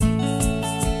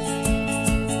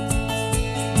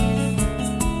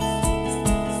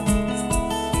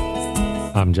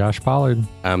I'm Josh Pollard.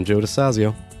 I'm Joe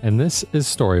DeSazio. And this is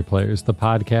Story Players, the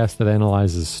podcast that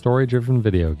analyzes story-driven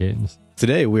video games.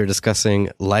 Today we're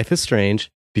discussing Life is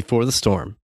Strange Before the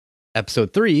Storm.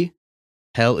 Episode 3,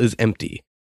 Hell is Empty,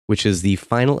 which is the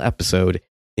final episode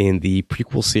in the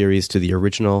prequel series to the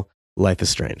original Life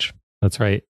is Strange. That's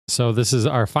right. So this is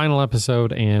our final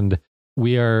episode, and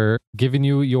we are giving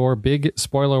you your big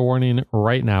spoiler warning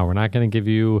right now. We're not going to give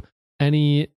you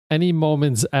any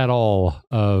moments at all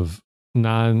of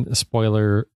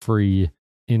non-spoiler free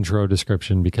intro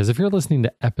description, because if you're listening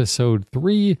to episode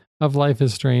 3 of Life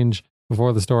is Strange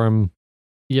Before the Storm,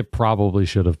 you probably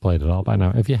should have played it all by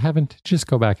now. If you haven't, just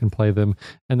go back and play them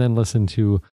and then listen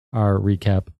to our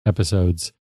recap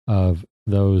episodes of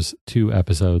those 2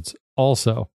 episodes.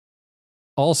 Also,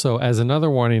 as another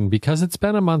warning, because it's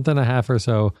been a month and a half or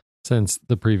so since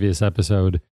the previous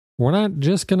episode, we're not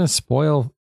just going to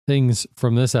spoil things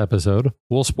from this episode.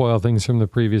 We'll spoil things from the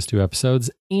previous 2 episodes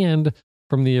and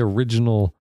from the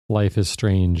original Life is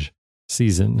Strange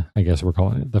season, I guess we're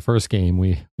calling it. The first game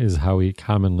is how we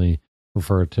commonly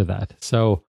refer to that.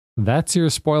 So that's your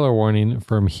spoiler warning.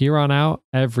 From here on out,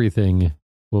 everything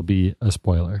will be a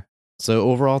spoiler. So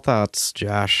overall thoughts,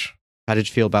 Josh, how did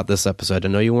you feel about this episode? I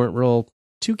know you weren't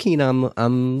too keen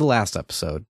on the last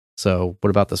episode. So what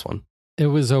about this one? It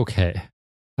was okay.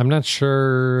 I'm not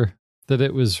sure that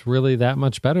it was really that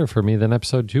much better for me than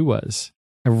episode 2 was.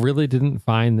 I really didn't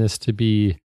find this to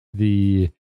be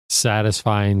the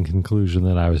satisfying conclusion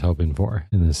that I was hoping for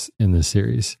in this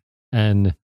series.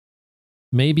 And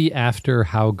maybe after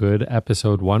how good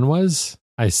episode 1 was,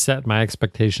 I set my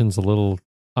expectations a little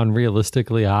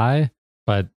unrealistically high.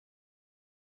 But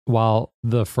while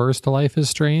the first Life is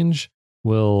Strange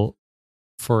will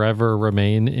forever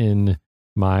remain in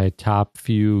my top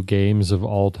few games of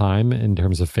all time in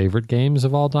terms of favorite games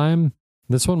of all time,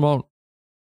 this one won't.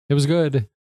 It was good,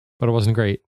 but it wasn't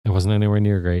great. It wasn't anywhere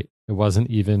near great. It wasn't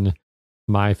even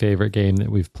my favorite game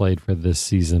that we've played for this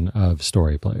season of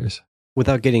Story Players.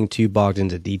 Without getting too bogged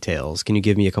into details, can you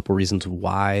give me a couple reasons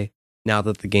why, now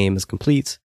that the game is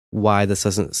complete, why this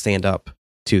doesn't stand up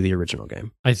to the original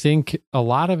game? I think a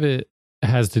lot of it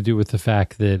has to do with the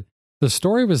fact that the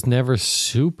story was never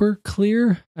super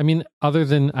clear. I mean, other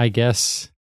than, I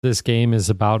guess, this game is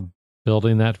about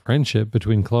building that friendship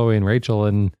between Chloe and Rachel,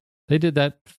 and they did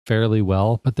that fairly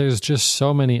well, but there's just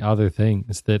so many other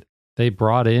things that they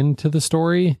brought into the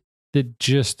story that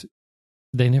just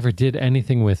they never did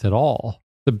anything with at all.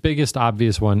 The biggest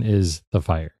obvious one is the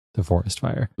forest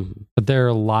fire. Mm-hmm. But there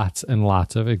are lots and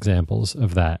lots of examples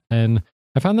of that, and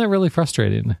I found that really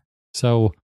frustrating.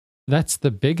 So that's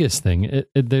the biggest thing.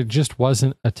 There just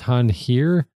wasn't a ton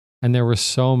here, and there were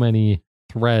so many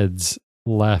threads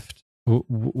left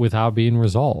without being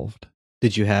resolved.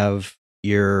 Did you have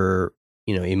your,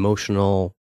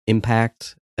 emotional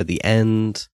impact at the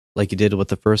end like you did with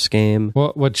the first game?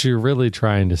 Well, what you're really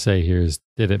trying to say here is,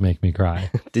 did it make me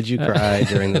cry? Did you cry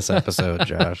during this episode,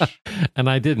 Josh? And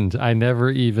I didn't. I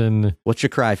never even... What's your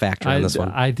cry factor on this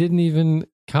one? I didn't even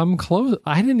come close.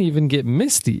 I didn't even get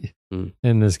misty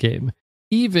in this game,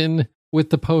 even with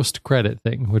the post-credit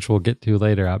thing, which we'll get to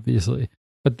later, obviously.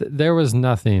 But there was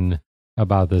nothing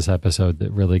about this episode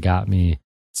that really got me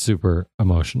super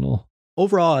emotional.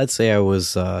 Overall, I'd say I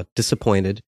was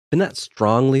disappointed, but not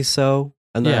strongly so.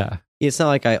 It's not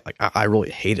like I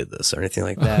really hated this or anything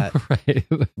like that. Right.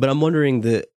 But I'm wondering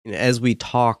that as we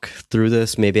talk through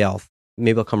this, maybe I'll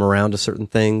come around to certain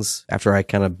things after I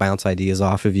kind of bounce ideas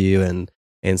off of you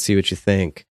and see what you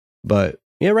think. But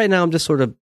right now I'm just sort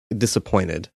of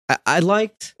disappointed. I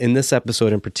liked in this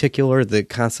episode in particular the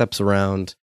concepts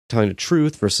around telling the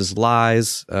truth versus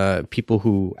lies, people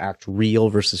who act real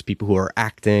versus people who are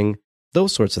acting,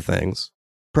 those sorts of things.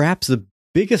 Perhaps the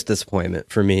biggest disappointment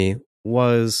for me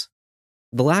was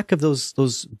the lack of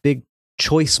those big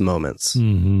choice moments.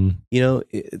 Mm-hmm.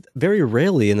 Very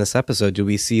rarely in this episode do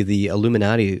we see the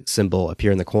Illuminati symbol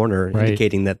appear in the corner, right,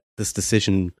 indicating that this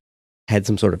decision had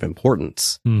some sort of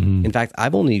importance. Mm-hmm. In fact,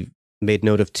 I've only made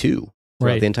note of 2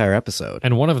 throughout the entire episode.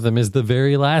 And one of them is the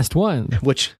very last one.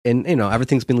 Which, and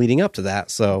everything's been leading up to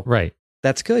that, so right,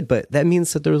 that's good. But that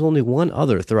means that there was only one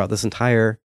other throughout this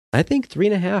entire, I think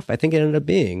 3.5, I think it ended up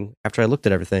being, after I looked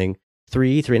at everything,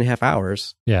 3.5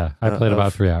 hours. Yeah, I played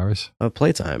about 3 hours of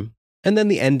playtime. And then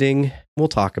the ending, we'll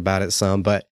talk about it some,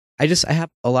 but I have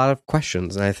a lot of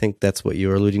questions, and I think that's what you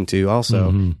were alluding to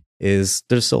also, is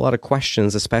there's still a lot of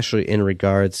questions, especially in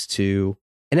regards to,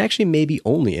 and actually maybe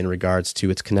only in regards to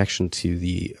its connection to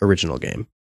the original game.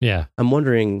 Yeah. I'm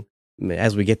wondering,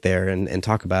 as we get there and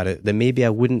talk about it, that maybe I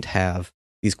wouldn't have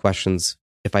these questions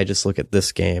if I just look at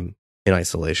this game in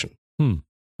isolation.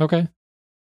 Okay.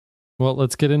 Well,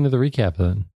 let's get into the recap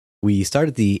then. We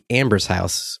started the Amber's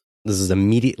house. This is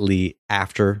immediately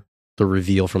after the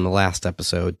reveal from the last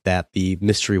episode that the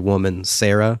mystery woman,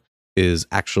 Sarah, is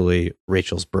actually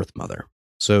Rachel's birth mother.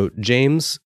 So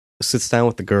James sits down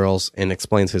with the girls and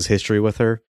explains his history with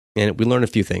her. And we learn a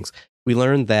few things. We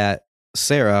learned that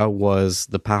Sarah was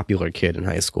the popular kid in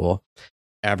high school.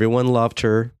 Everyone loved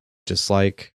her, just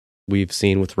like we've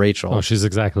seen with Rachel. Oh, she's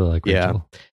exactly like Rachel.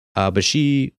 Yeah. But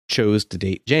she chose to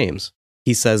date James.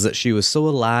 He says that she was so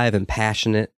alive and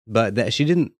passionate, but that she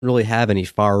didn't really have any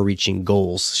far-reaching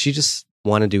goals. She just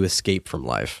wanted to escape from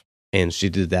life, and she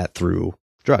did that through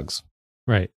drugs.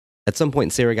 Right. At some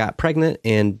point, Sarah got pregnant,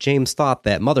 and James thought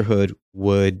that motherhood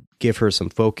would give her some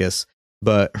focus,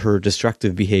 but her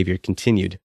destructive behavior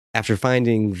continued. After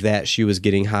finding that she was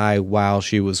getting high while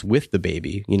she was with the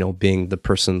baby, being the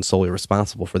person solely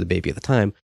responsible for the baby at the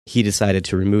time, he decided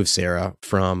to remove Sarah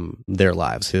from their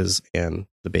lives, his and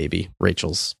the baby,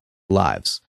 Rachel's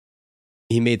lives.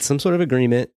 He made some sort of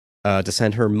agreement to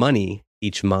send her money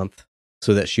each month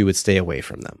so that she would stay away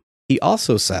from them. He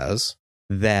also says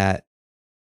that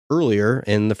earlier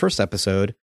in the first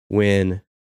episode, when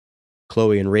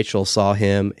Chloe and Rachel saw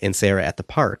him and Sarah at the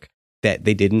park, that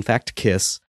they did in fact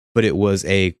kiss, but it was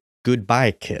a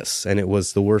goodbye kiss, and it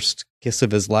was the worst kiss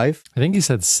of his life. I think he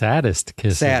said saddest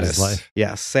kiss of his life.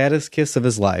 Yes, saddest kiss of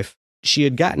his life. She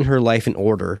had gotten her life in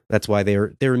order. That's why they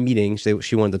were meeting.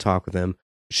 She wanted to talk with him.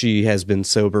 She has been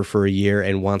sober for a year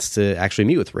and wants to actually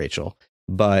meet with Rachel.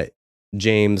 But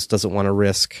James doesn't want to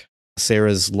risk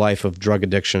Sarah's life of drug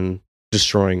addiction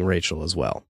destroying Rachel as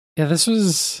well. Yeah, this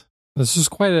was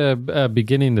quite a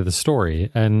beginning to the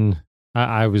story, and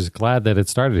I was glad that it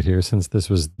started here, since this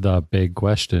was the big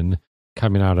question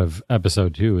coming out of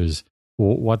episode 2 is,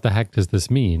 well, what the heck does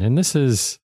this mean? And this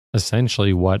is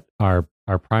essentially what our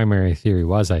primary theory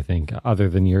was, I think, other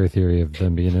than your theory of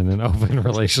them being in an open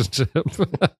relationship.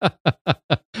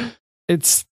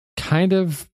 It's kind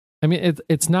of, I mean,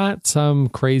 it's not some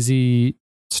crazy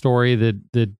story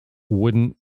that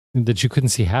you couldn't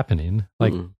see happening.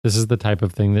 Like, This is the type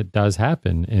of thing that does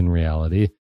happen in reality.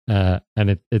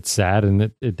 And it's sad,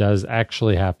 and it does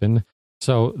actually happen.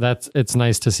 So it's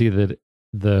nice to see that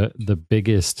the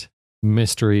biggest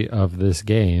mystery of this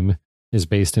game is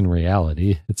based in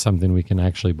reality. It's something we can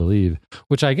actually believe,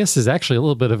 which I guess is actually a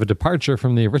little bit of a departure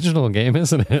from the original game,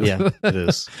 isn't it? Yeah, it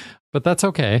is. But that's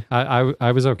okay.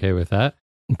 I was okay with that.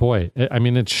 Boy, I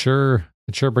mean, it sure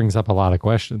brings up a lot of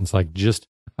questions. Like, just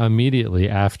immediately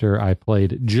after I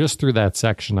played just through that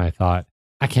section, I thought,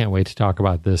 I can't wait to talk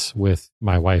about this with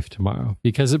my wife tomorrow,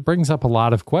 because it brings up a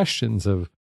lot of questions of,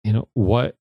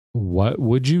 what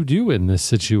would you do in this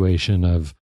situation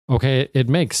of, okay, it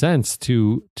makes sense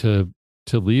to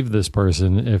leave this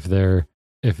person if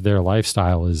their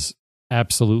lifestyle is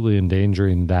absolutely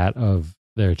endangering that of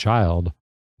their child.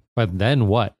 But then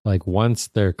what? Like, once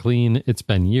they're clean, it's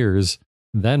been years,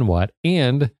 then what?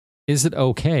 And is it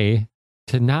okay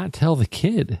to not tell the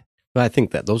kid? But I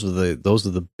think that those are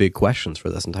the big questions for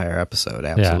this entire episode.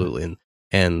 Absolutely. Yeah.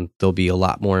 And there'll be a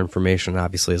lot more information,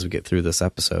 obviously, as we get through this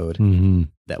episode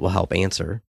that will help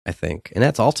answer, I think. And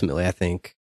that's ultimately, I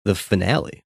think, the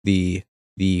finale. The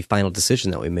final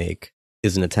decision that we make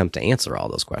is an attempt to answer all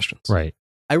those questions. Right.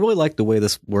 I really like the way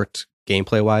this worked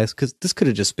gameplay-wise, because this could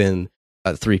have just been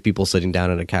 3 people sitting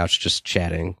down on a couch just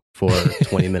chatting for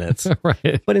 20 minutes.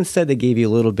 Right. But instead they gave you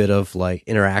a little bit of like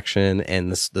interaction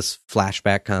and this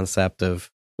flashback concept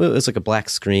of, well, it's like a black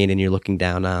screen and you're looking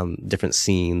down on different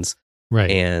scenes. Right.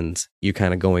 And you're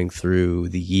kind of going through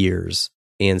the years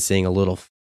and seeing a little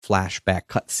flashback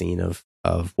cutscene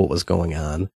of what was going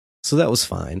on. So that was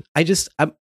fine. I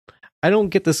don't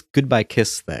get this goodbye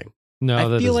kiss thing.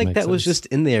 No, I feel like that sense. was just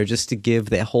in there just to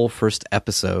give that whole first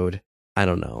episode. I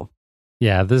don't know.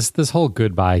 Yeah, this whole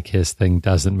goodbye kiss thing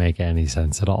doesn't make any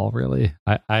sense at all, really.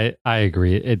 I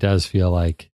agree. It does feel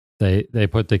like they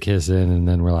put the kiss in and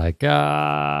then we're like,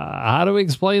 how do we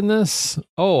explain this?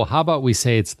 Oh, how about we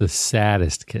say it's the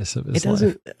saddest kiss of his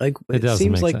life? It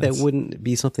seems like that wouldn't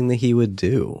be something that he would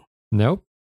do. Nope.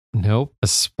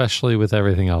 Especially with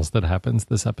everything else that happens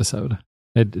this episode.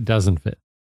 It doesn't fit.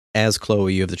 As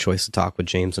Chloe, you have the choice to talk with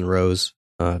James and Rose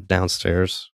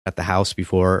downstairs at the house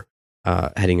before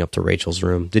heading up to Rachel's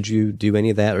room. Did you do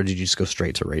any of that, or did you just go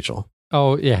straight to Rachel?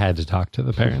 Oh, you had to talk to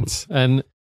the parents. And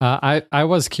I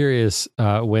was curious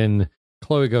when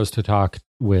Chloe goes to talk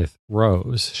with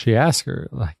Rose, she asks her,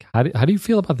 like, how do you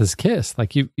feel about this kiss?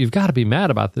 Like, you've got to be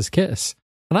mad about this kiss.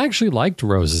 And I actually liked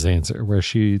Rose's answer, where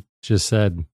she just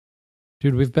said,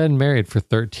 dude, we've been married for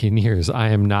 13 years. I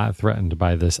am not threatened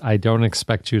by this. I don't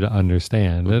expect you to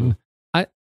understand. Mm-hmm.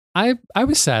 And I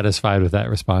was satisfied with that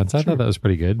response. I thought that was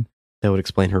pretty good. That would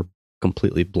explain her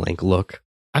completely blank look.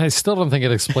 I still don't think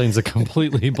it explains a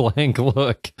completely blank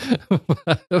look.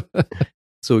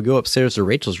 So we go upstairs to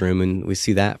Rachel's room and we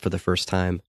see that for the first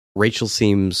time. Rachel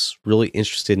seems really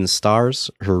interested in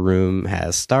stars. Her room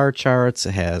has star charts.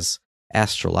 It has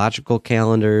astrological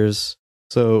calendars.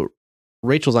 So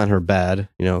Rachel's on her bed,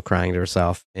 crying to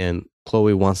herself, and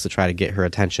Chloe wants to try to get her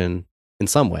attention in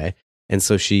some way. And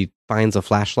so she finds a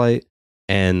flashlight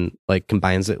and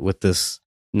combines it with this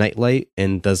nightlight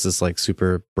and does this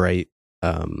super bright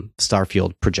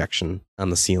starfield projection on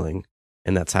the ceiling.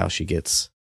 And that's how she gets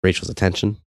Rachel's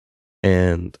attention.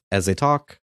 And as they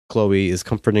talk, Chloe is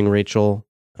comforting Rachel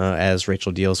as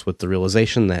Rachel deals with the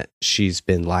realization that she's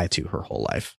been lied to her whole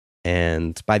life.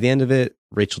 And by the end of it,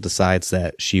 Rachel decides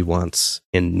that she wants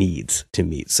and needs to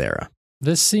meet Sarah.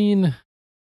 This scene,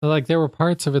 there were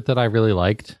parts of it that I really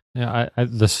liked.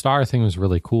 The star thing was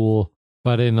really cool,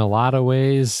 but in a lot of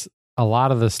ways, a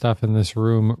lot of the stuff in this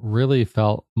room really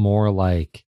felt more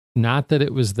like, not that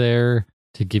it was there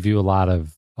to give you a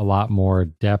lot more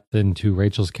depth into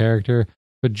Rachel's character,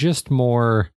 but just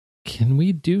more, can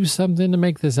we do something to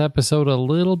make this episode a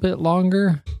little bit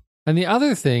longer? And the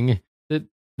other thing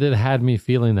that had me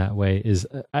feeling that way is,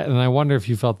 and I wonder if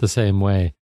you felt the same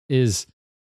way, is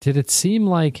did it seem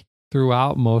like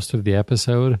throughout most of the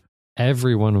episode,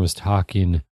 everyone was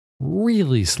talking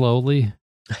really slowly?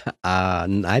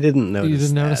 I didn't notice. You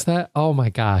didn't notice that? Oh my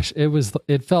gosh.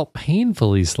 It felt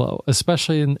painfully slow,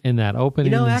 especially in that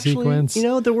opening sequence.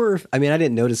 There were, I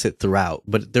didn't notice it throughout,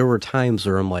 but there were times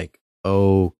where I'm like,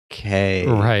 okay.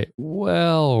 Right.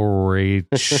 Well,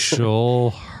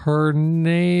 Rachel, her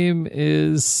name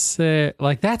is Sarah.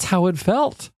 That's how it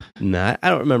felt. Nah, I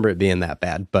don't remember it being that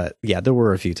bad, but yeah, there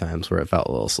were a few times where it felt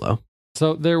a little slow.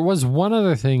 So there was one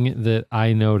other thing that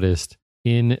I noticed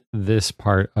in this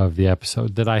part of the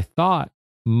episode that I thought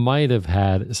might have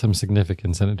had some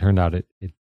significance, and it turned out it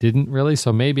didn't really.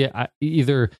 So maybe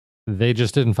either they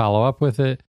just didn't follow up with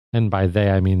it, and by they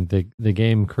I mean the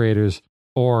game creators,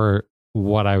 or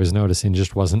what I was noticing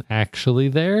just wasn't actually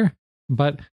there.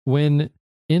 But when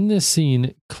in this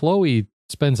scene, Chloe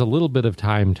spends a little bit of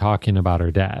time talking about her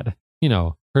dad,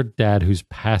 her dad who's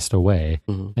passed away,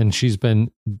 and she's been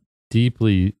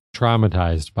deeply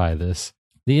traumatized by this.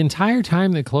 The entire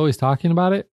time that Chloe's talking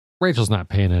about it, Rachel's not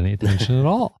paying any attention at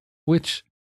all, which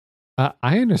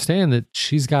I understand that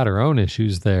she's got her own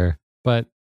issues there, but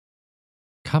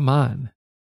come on.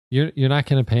 You're not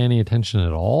going to pay any attention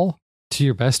at all to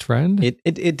your best friend?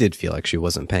 It did feel like she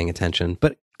wasn't paying attention,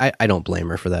 but I don't blame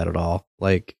her for that at all.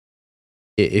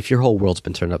 If your whole world's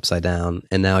been turned upside down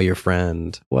and now your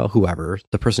friend, well, whoever,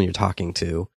 the person you're talking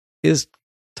to, is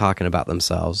talking about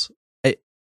themselves.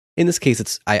 In this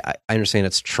case, I understand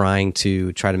it's trying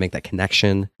to make that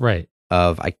connection. Right.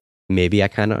 I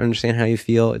kind of understand how you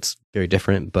feel. It's very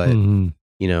different, but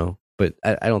but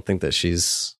I don't think that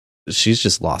she's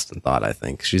just lost in thought. I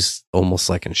think she's almost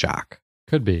in shock.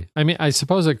 Could be. I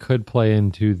suppose it could play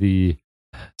into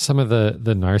some of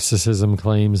the narcissism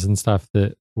claims and stuff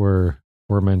that were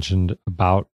mentioned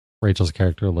about Rachel's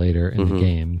character later in the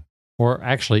game, or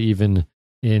actually even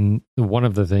in one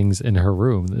of the things in her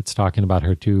room that's talking about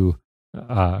her two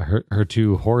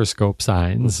horoscope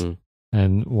signs,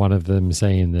 and one of them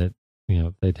saying that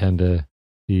they tend to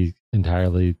be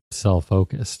entirely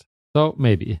self-focused. So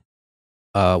maybe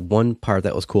one part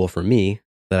that was cool for me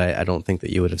that I don't think that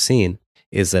you would have seen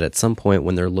is that at some point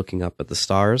when they're looking up at the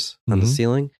stars on the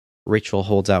ceiling, Rachel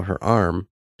holds out her arm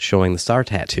showing the star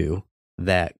tattoo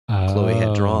that Chloe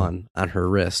had drawn on her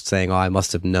wrist, saying, "Oh, I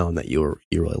must have known that you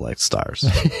really liked stars."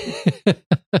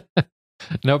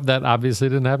 Nope, that obviously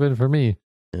didn't happen for me.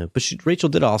 Yeah, but Rachel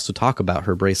did also talk about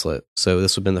her bracelet, so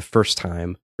this would have been the first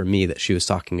time for me that she was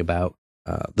talking about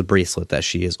the bracelet that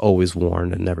she has always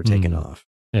worn and never taken off.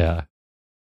 Yeah.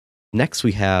 Next,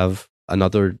 we have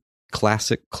another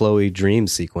classic Chloe dream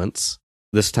sequence.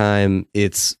 This time,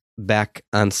 it's back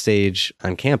on stage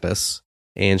on campus,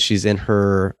 and she's in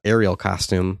her Ariel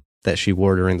costume that she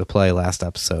wore during the play last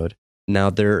episode. Now,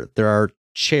 there are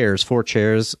chairs, 4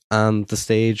 chairs on the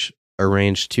stage,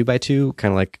 arranged 2 by 2,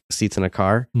 kind of like seats in a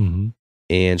car.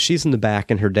 And she's in the back,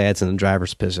 and her dad's in the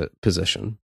driver's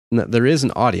position. Now, there is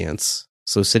an audience,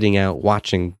 so sitting out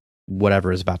watching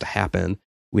whatever is about to happen.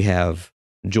 We have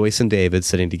Joyce and David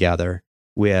sitting together.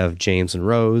 We have James and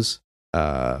Rose,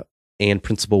 and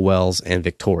Principal Wells and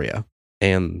Victoria,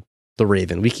 and the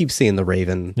Raven. We keep seeing the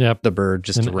Raven, the bird,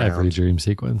 just in around every dream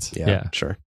sequence. Yeah.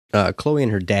 Sure. Chloe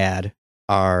and her dad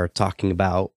are talking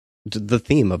about the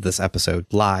theme of this episode: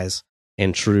 lies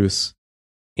and truth.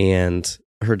 And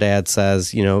her dad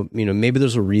says, maybe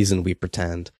there's a reason we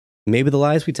pretend. maybe the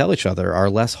lies we tell each other are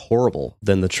less horrible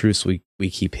than the truths we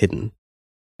keep hidden.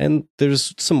 And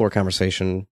there's some more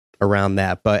conversation around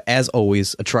that. But as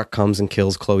always, a truck comes and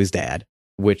kills Chloe's dad,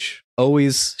 which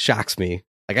always shocks me.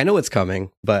 Like, I know it's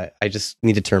coming, but I just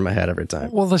need to turn my head every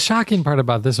time. Well, the shocking part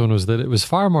about this one was that it was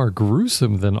far more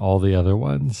gruesome than all the other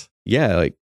ones. Yeah,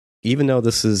 like, even though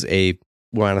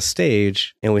we're on a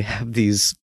stage and we have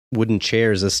these wooden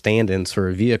chairs as stand-ins for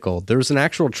a vehicle, there's an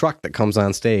actual truck that comes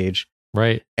on stage.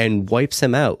 Right. And wipes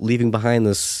him out, leaving behind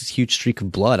this huge streak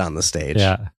of blood on the stage.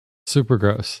 Yeah. Super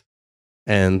gross.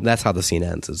 And that's how the scene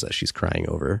ends, is that she's crying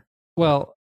over.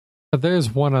 Well, but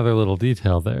there's one other little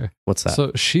detail there. What's that?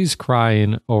 So she's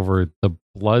crying over the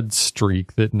blood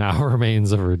streak that now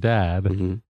remains of her dad.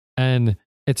 Mm-hmm. And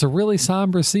it's a really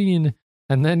somber scene.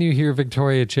 And then you hear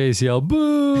Victoria Chase yell,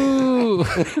 "Boo!"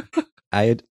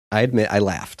 I admit I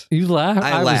laughed. You laughed?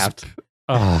 I laughed.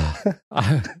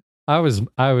 I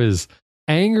was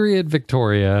angry at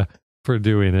Victoria for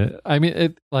doing it. I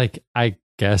mean, I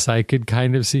guess I could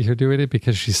kind of see her doing it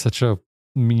because she's such a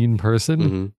mean person.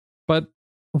 Mm-hmm. But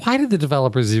why did the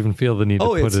developers even feel the need to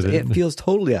put it in? It feels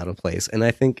totally out of place. And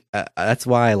I think that's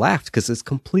why I laughed, because it's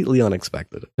completely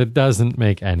unexpected. It doesn't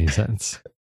make any sense.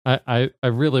 I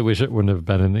really wish it wouldn't have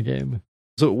been in the game.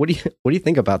 So what do you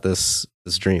think about this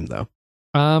dream, though?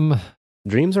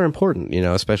 Dreams are important,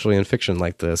 especially in fiction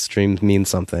like this. Dreams mean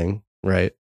something,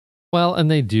 right? Well,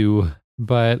 and they do,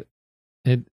 but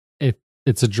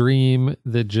it's a dream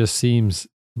that just seems,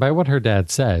 by what her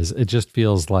dad says, it just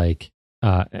feels like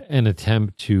an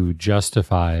attempt to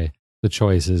justify the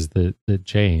choices that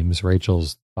James,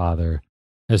 Rachel's father,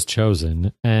 has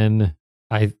chosen. And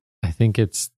I think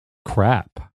it's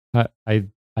crap.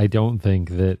 I don't think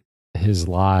that his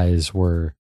lies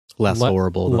were less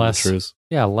horrible than the truth.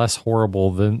 Yeah, less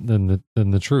horrible than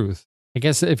the truth. I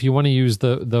guess if you want to use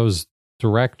those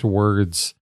direct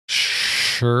words,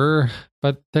 sure,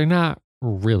 but they're not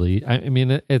really. I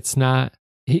mean, it's not.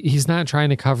 He's not trying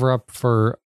to cover up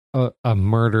for a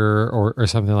murder or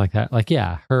something like that. Like,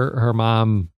 yeah, her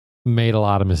mom made a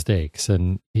lot of mistakes,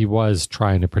 and he was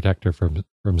trying to protect her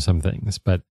from some things.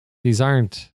 But these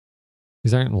aren't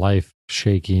life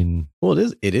shaking. Well,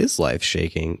 it is life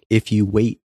shaking if you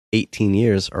wait 18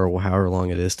 years or however long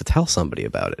it is to tell somebody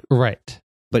about it. Right.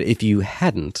 But if you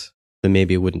hadn't, then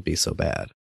maybe it wouldn't be so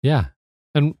bad. Yeah.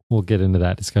 And we'll get into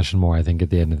that discussion more, I think, at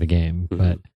the end of the game. Mm-hmm.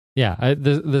 But yeah,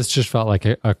 this just felt like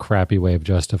a crappy way of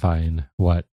justifying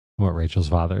what Rachel's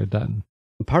father had done.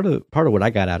 Part of what I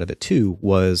got out of it too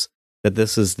was that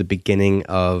this is the beginning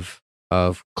of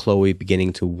Chloe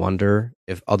beginning to wonder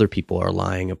if other people are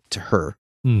lying to her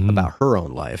about her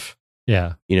own life.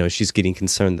 Yeah. She's getting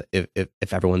concerned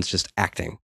if everyone's just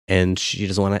acting, and she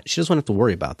doesn't have to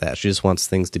worry about that. She just wants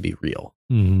things to be real.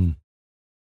 Mm-hmm.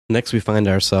 Next, we find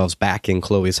ourselves back in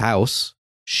Chloe's house.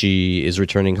 She is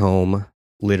returning home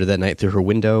later that night through her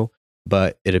window,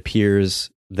 but it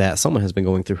appears that someone has been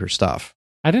going through her stuff.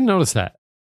 I didn't notice that.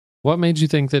 What made you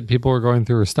think that people were going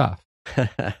through her stuff?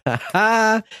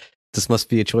 This must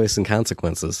be a choice and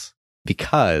consequences,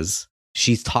 because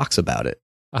she talks about it.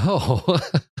 Oh.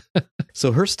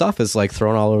 So her stuff is like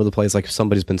thrown all over the place, like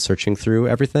somebody's been searching through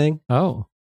everything. Oh.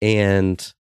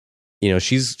 And,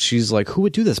 she's like, who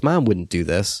would do this? Mom wouldn't do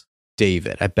this.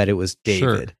 David. I bet it was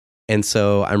David. Sure. And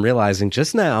so I'm realizing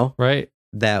just now, right,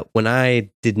 that when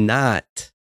I did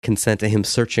not consent to him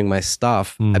searching my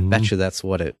stuff, I bet you that's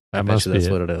what it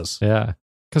is. Yeah.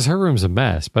 Because her room's a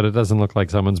mess, but it doesn't look like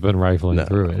someone's been rifling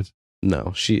through it.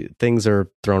 No, things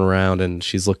are thrown around, and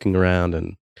she's looking around,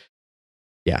 and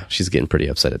yeah, she's getting pretty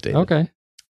upset at David. Okay.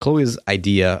 Chloe's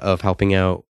idea of helping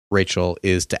out Rachel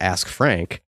is to ask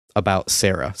Frank about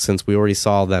Sarah. Since we already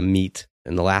saw them meet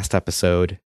in the last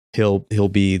episode, he'll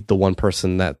be the one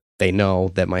person that they know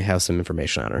that might have some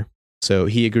information on her. So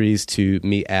he agrees to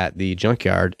meet at the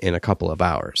junkyard in a couple of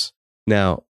hours.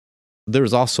 Now, there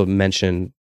was also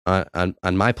mention on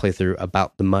my playthrough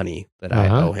about the money that I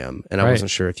owe him, and I wasn't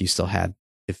sure if you still had.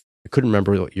 If I couldn't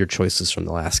remember what your choices from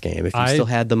the last game. If you still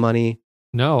had the money.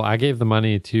 No, I gave the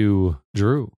money to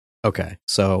Drew. Okay,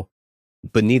 so,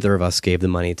 but neither of us gave the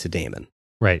money to Damon.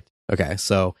 Right. Okay,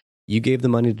 so you gave the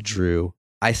money to Drew.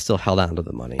 I still held on to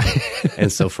the money,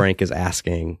 and so Frank is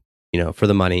asking, for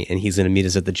the money, and he's going to meet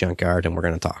us at the junkyard, and we're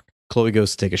going to talk. Chloe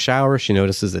goes to take a shower. She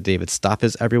notices that David's stuff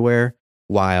is everywhere.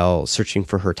 While searching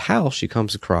for her towel, she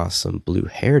comes across some blue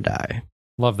hair dye.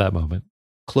 Love that moment.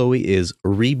 Chloe is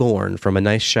reborn from a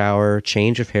nice shower,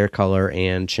 change of hair color,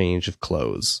 and change of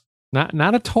clothes.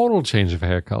 Not a total change of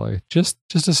hair color, just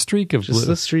a streak of blue. Just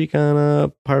a streak on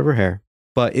a part of her hair.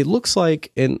 But it looks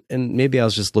like, and maybe I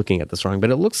was just looking at this wrong,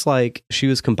 but it looks like she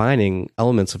was combining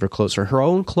elements of her clothes. Her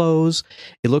own clothes,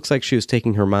 it looks like she was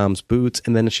taking her mom's boots,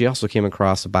 and then she also came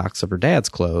across a box of her dad's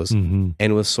clothes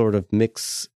and was sort of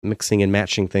mixing and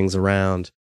matching things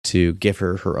around to give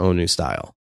her own new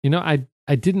style.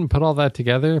 I didn't put all that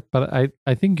together, but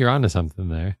I think you're onto something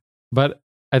there. But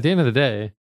at the end of the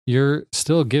day, you're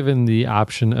still given the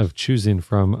option of choosing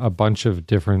from a bunch of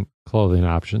different clothing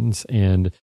options.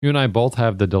 And you and I both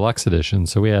have the deluxe edition,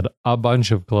 so we had a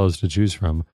bunch of clothes to choose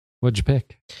from. What'd you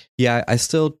pick? Yeah, I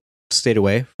still stayed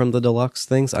away from the deluxe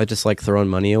things. I just like throwing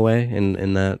money away and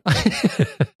that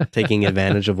taking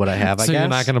advantage of what I have, I guess. So you're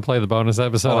not going to play the bonus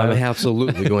episode? Oh, I'm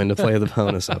absolutely going to play the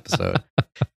bonus episode.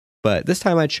 But this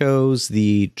time I chose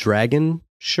the dragon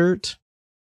shirt.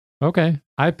 Okay.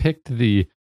 I picked the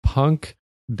Punk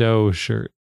Doe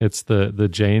shirt. It's the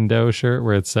Jane Doe shirt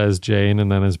where it says Jane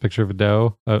and then there's a picture of a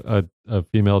doe, a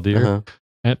female deer,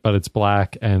 but it's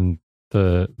black and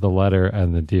the letter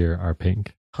and the deer are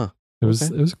pink. Huh. It was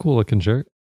a cool looking shirt.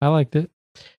 I liked it.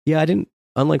 Yeah,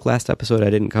 unlike last episode,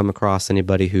 I didn't come across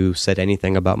anybody who said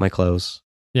anything about my clothes.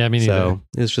 Yeah, me neither. So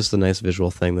it's just a nice visual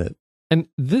thing And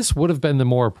this would have been the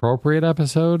more appropriate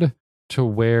episode to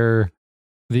wear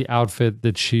the outfit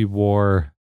that she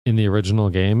wore in the original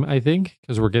game, I think,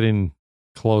 because we're getting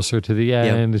closer to the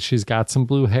end. Yep. She's got some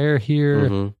blue hair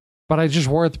here, but I just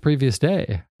wore it the previous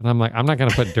day. And I'm like, I'm not going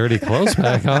to put dirty clothes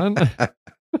back on.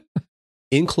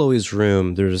 In Chloe's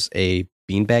room, there's a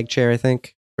beanbag chair, I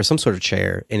think, or some sort of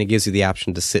chair, and it gives you the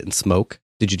option to sit and smoke.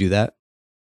 Did you do that?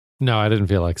 No, I didn't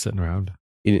feel like sitting around.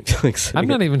 You didn't feel like sitting I'm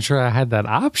not even sure I had that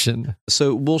option.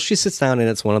 So, she sits down and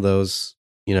it's one of those,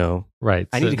 right.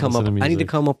 I need to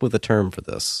come up with a term for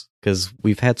this because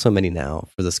we've had so many now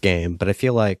for this game, but I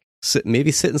feel like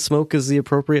maybe sit and smoke is the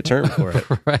appropriate term for it.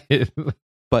 Right.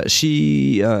 But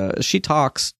she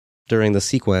talks during the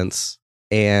sequence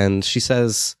and she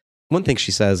says, one thing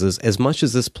she says is, as much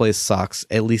as this place sucks,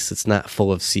 at least it's not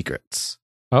full of secrets.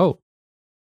 Oh.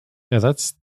 Yeah,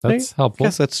 that's helpful. I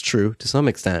guess that's true to some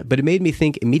extent, but it made me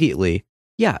think immediately,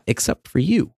 yeah, except for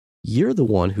you. You're the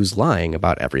one who's lying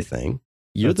about everything.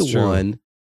 You're the one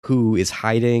who is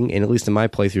hiding, and at least in my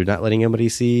playthrough, not letting anybody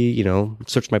see,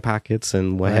 search my pockets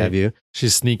and what have you.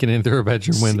 She's sneaking in through her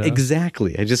bedroom window.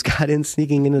 Exactly. I just got in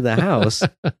sneaking into the house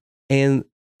and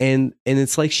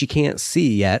it's like she can't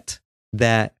see yet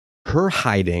that her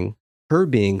hiding, her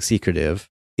being secretive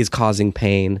is causing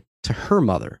pain to her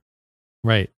mother.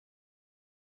 Right.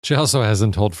 She also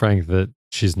hasn't told Frank that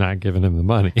she's not giving him the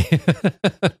money.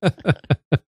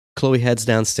 Chloe heads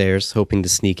downstairs, hoping to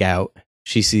sneak out.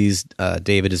 She sees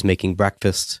David is making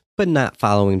breakfast, but not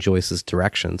following Joyce's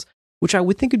directions, which I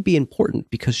would think would be important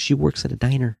because she works at a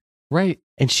diner. Right.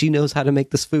 And she knows how to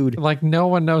make this food. Like no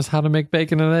one knows how to make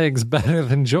bacon and eggs better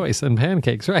than Joyce and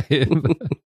pancakes, right?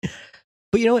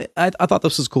 But you know what? I thought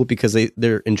this was cool because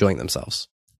they're enjoying themselves.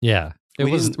 Yeah. It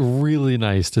was really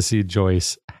nice to see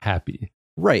Joyce happy.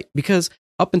 Right. Because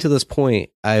up until this point,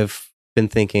 I've been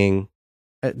thinking,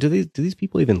 do these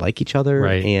people even like each other?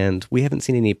 Right. And we haven't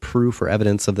seen any proof or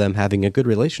evidence of them having a good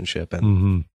relationship.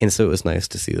 And so it was nice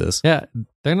to see this. Yeah.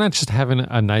 They're not just having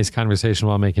a nice conversation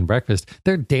while making breakfast.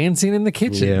 They're dancing in the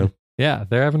kitchen. Yeah.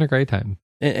 They're having a great time.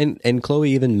 And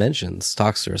Chloe even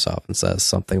talks to herself and says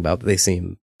something about they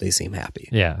seem happy.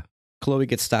 Yeah. Chloe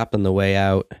gets stopped on the way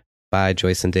out by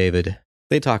Joyce and David.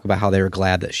 They talk about how they were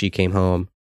glad that she came home,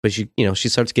 but she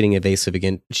starts getting evasive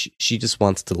again. She just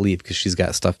wants to leave because she's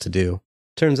got stuff to do.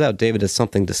 Turns out David has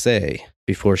something to say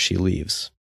before she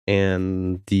leaves.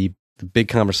 And the big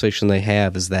conversation they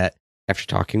have is that after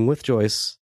talking with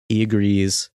Joyce, he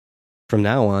agrees from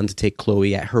now on to take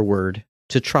Chloe at her word,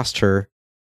 to trust her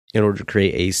in order to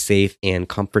create a safe and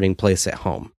comforting place at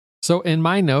home. So in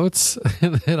my notes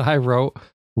that I wrote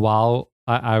while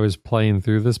I was playing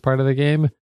through this part of the game,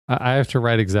 I have to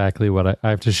write exactly I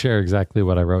have to share exactly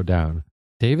what I wrote down.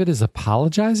 David is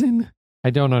apologizing? I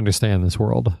don't understand this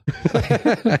world.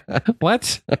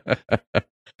 What?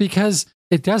 Because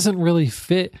it doesn't really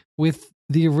fit with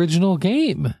the original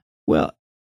game. Well,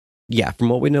 yeah, from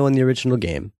what we know in the original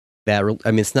game,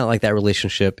 it's not like that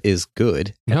relationship is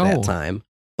good at that time.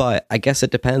 But I guess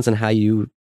it depends on how you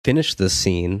finish this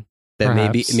scene. That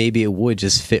maybe it would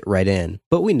just fit right in.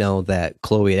 But we know that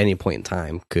Chloe at any point in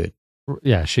time could.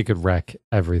 Yeah, she could wreck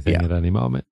everything at any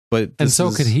moment. And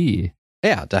so could he.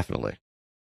 Yeah, definitely.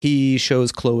 He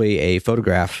shows Chloe a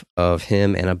photograph of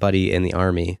him and a buddy in the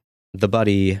army. The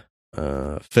buddy,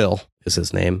 Phil is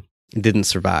his name, didn't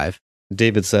survive.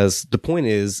 David says, the point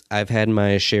is, I've had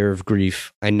my share of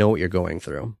grief. I know what you're going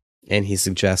through. And he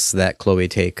suggests that Chloe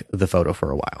take the photo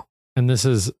for a while. And this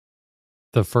is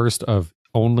the first of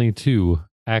only two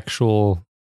actual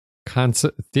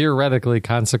theoretically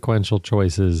consequential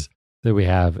choices that we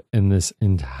have in this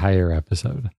entire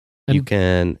episode. And you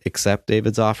can accept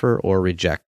David's offer or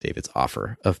reject David's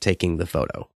offer of taking the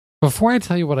photo. before I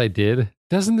tell you what I did,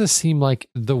 doesn't this seem like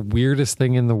the weirdest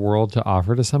thing in the world to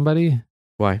offer to somebody?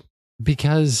 Why?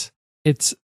 Because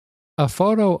it's a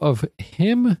photo of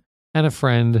him and a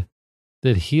friend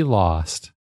that he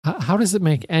lost. How does it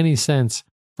make any sense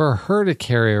for her to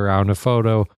carry around a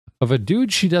photo of a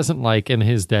dude she doesn't like and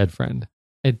his dead friend?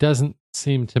 It doesn't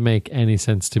seem to make any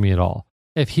sense to me at all.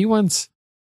 If he wants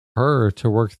her to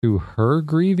work through her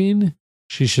grieving,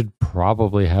 she should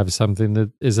probably have something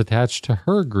that is attached to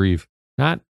her grief,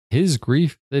 not his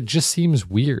grief. It just seems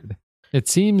weird.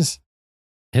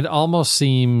 It almost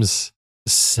seems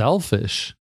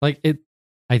selfish.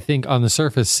 I think on the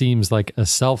surface seems like a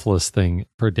selfless thing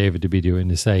for David to be doing,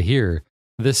 to say, here,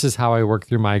 this is how I work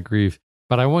through my grief,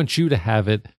 but I want you to have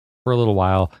it for a little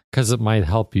while because it might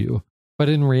help you. But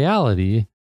in reality,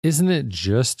 isn't it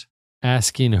just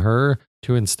asking her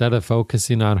to, instead of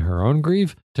focusing on her own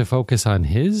grief, to focus on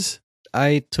his?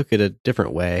 I took it a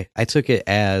different way. I took it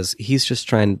as he's just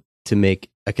trying to make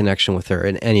a connection with her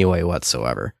in any way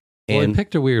whatsoever. Well, he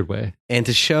picked a weird way. And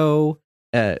to show,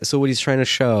 so what he's trying to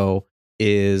show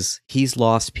is he's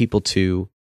lost people too.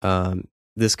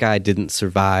 This guy didn't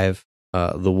survive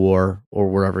the war or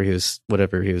whatever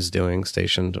he was doing,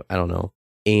 stationed, I don't know.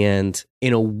 And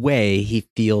in a way, he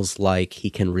feels like he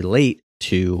can relate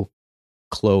to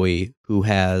Chloe, who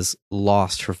has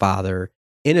lost her father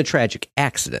in a tragic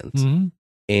accident. Mm-hmm.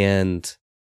 And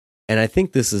I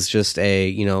think this is just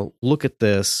look at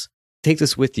this, take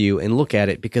this with you and look at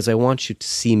it, because I want you to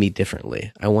see me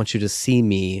differently. I want you to see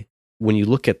me, when you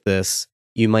look at this,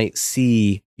 you might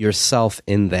see yourself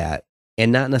in that,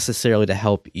 and not necessarily to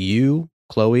help you,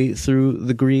 Chloe, through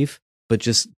the grief, but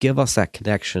just give us that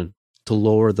connection to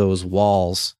lower those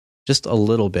walls just a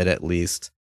little bit at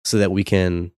least, so that we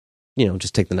can,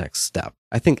 just take the next step.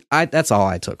 I think that's all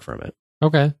I took from it.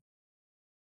 Okay.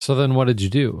 So then what did you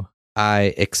do?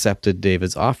 I accepted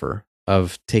David's offer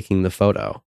of taking the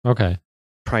photo. Okay.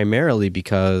 Primarily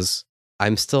because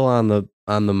I'm still on the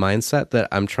mindset that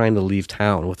I'm trying to leave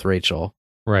town with Rachel.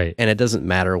 Right. And it doesn't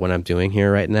matter what I'm doing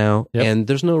here right now. Yep. And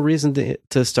there's no reason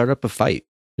to start up a fight.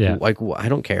 Yeah. I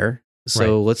don't care.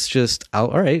 So let's just,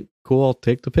 all right, cool. I'll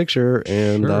take the picture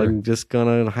and I'm just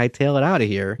going to hightail it out of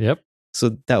here. Yep.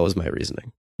 So that was my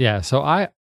reasoning. Yeah. So I,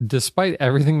 despite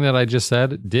everything that I just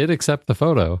said, did accept the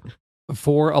photo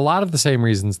for a lot of the same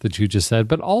reasons that you just said,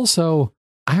 but also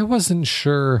I wasn't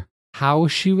sure how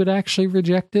she would actually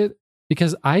reject it,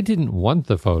 because I didn't want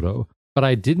the photo, but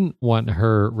I didn't want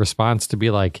her response to be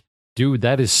like, dude,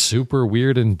 that is super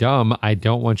weird and dumb. I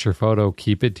don't want your photo.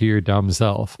 Keep it to your dumb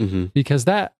self. Mm-hmm. Because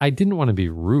I didn't want to be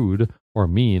rude or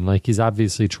mean. Like, he's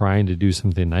obviously trying to do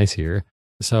something nice here.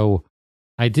 So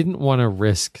I didn't want to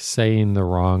risk saying the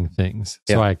wrong things.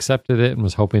 So I accepted it and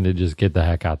was hoping to just get the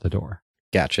heck out the door.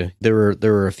 Gotcha. There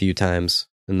were a few times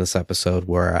in this episode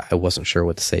where I wasn't sure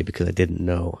what to say because I didn't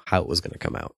know how it was going to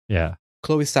come out. Yeah.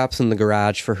 Chloe stops in the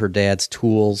garage for her dad's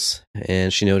tools,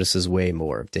 and she notices way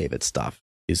more of David's stuff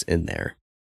is in there.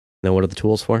 Now, what are the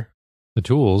tools for? The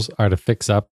tools are to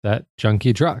fix up that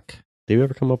junky truck. Do you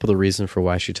ever come up with a reason for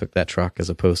why she took that truck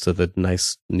as opposed to the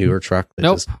nice newer truck?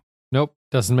 That Nope.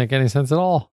 Doesn't make any sense at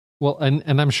all. Well, and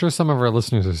I'm sure some of our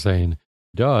listeners are saying,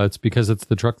 duh, it's because it's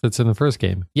the truck that's in the first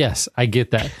game. Yes, I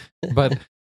get that. But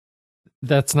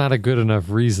that's not a good enough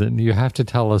reason. You have to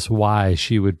tell us why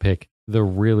she would pick the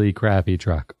really crappy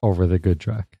truck over the good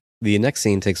truck. The next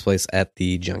scene takes place at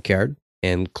the junkyard,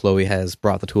 and Chloe has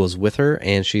brought the tools with her,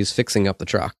 and she's fixing up the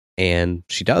truck. And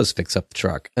she does fix up the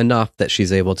truck enough that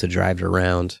she's able to drive it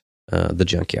around the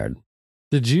junkyard.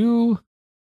 Did you,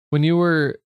 when you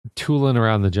were tooling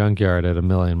around the junkyard at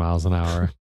 1,000,000 miles an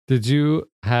hour, did you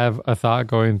have a thought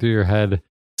going through your head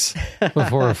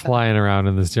before flying around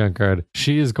in this junkyard,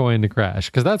 she is going to crash?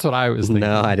 Because that's what I was thinking.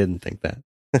 No, I didn't think that.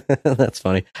 That's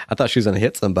funny. I thought she was going to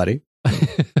hit somebody.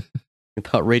 I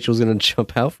thought Rachel was going to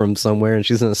jump out from somewhere and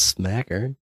she's going to smack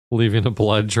her. Leaving a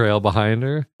blood trail behind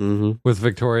her with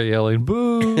Victoria yelling,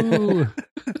 boo!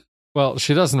 Well,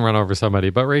 she doesn't run over somebody,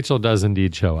 but Rachel does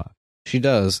indeed show up. She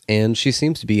does, and she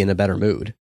seems to be in a better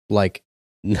mood. Like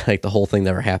the whole thing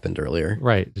never happened earlier.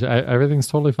 Right. Everything's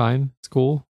totally fine. It's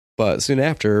cool. But soon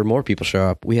after, more people show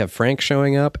up. We have Frank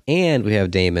showing up, and we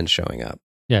have Damon showing up.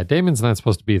 Yeah, Damon's not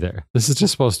supposed to be there. This is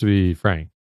just supposed to be Frank.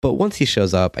 But once he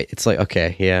shows up, it's like,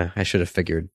 okay, yeah, I should have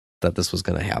figured that this was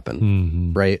going to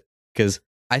happen, right? Because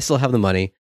I still have the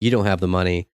money. You don't have the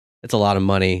money. It's a lot of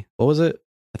money. What was it?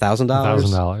 $1,000?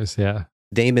 $1,000, yeah.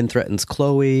 Damon threatens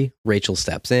Chloe. Rachel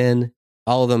steps in.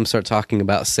 all of them start talking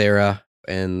about Sarah,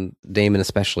 and Damon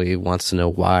especially wants to know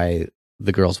why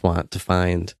the girls want to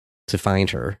find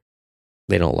her.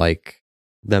 They don't like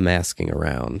them asking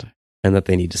around, and that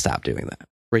they need to stop doing that.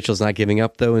 Rachel's not giving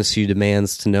up, though, and she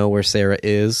demands to know where Sarah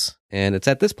is. And it's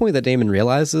at this point that Damon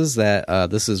realizes that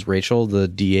this is Rachel, the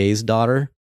DA's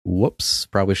daughter. Whoops.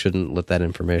 Probably shouldn't let that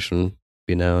information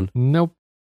be known. Nope.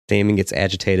 Damon gets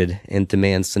agitated and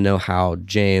demands to know how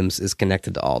James is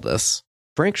connected to all this.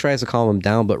 Frank tries to calm him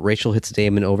down, but Rachel hits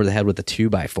Damon over the head with a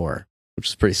 2x4, which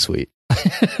is pretty sweet.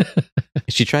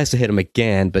 She tries to hit him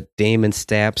again, but Damon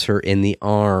stabs her in the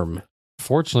arm.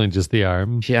 Fortunately, just the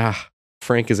arm. Yeah.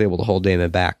 Frank is able to hold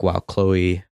Damon back while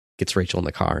Chloe gets Rachel in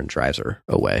the car and drives her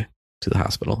away to the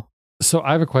hospital. So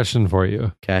I have a question for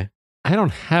you. Okay. I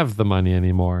don't have the money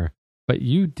anymore, but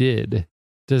you did.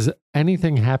 Does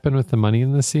anything happen with the money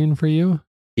in this scene for you?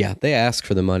 Yeah, they ask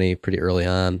for the money pretty early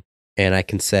on, and I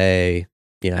can say,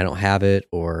 I don't have it,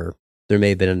 or there may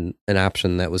have been an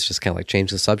option that was just kind of like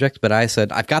change the subject, but I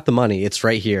said, I've got the money. It's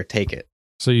right here. Take it.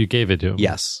 So you gave it to him?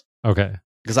 Yes. Okay.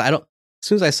 Because as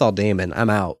soon as I saw Damon, I'm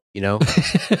out, I'm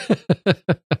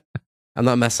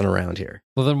not messing around here.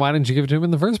 Well, then why didn't you give it to him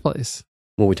in the first place?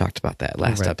 Well, we talked about that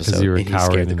last episode. Because you were and he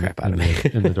scared cowering the crap out of me.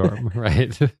 in the dorm,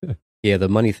 right? Yeah, the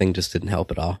money thing just didn't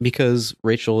help at all because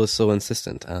Rachel is so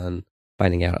insistent on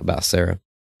finding out about Sarah.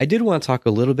 I did want to talk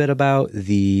a little bit about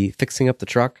the fixing up the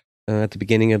truck at the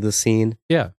beginning of the scene.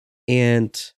 Yeah.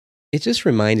 And it just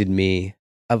reminded me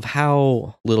of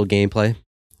how little gameplay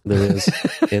there is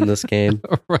in this game.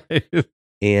 Right.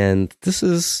 And this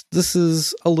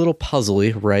is a little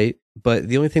puzzly, right? But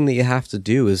the only thing that you have to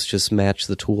do is just match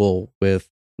the tool with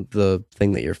the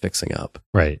thing that you're fixing up.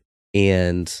 Right.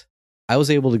 And I was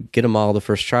able to get them all the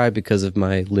first try because of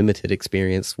my limited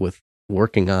experience with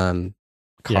working on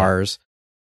cars.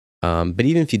 Yeah. But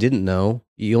even if you didn't know,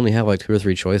 you only have like 2 or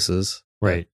 3 choices.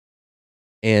 Right.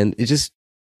 And it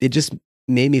just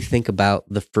made me think about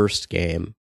the first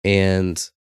game. And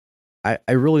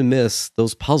I really miss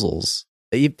those puzzles.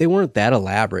 They weren't that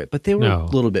elaborate, but they were a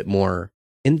little bit more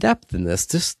in depth than this.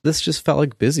 This just felt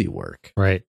like busy work.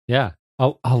 Right. Yeah.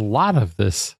 A lot of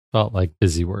this felt like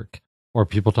busy work, or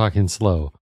people talking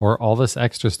slow, or all this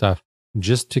extra stuff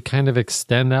just to kind of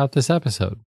extend out this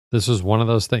episode. This was one of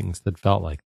those things that felt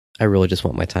like. I really just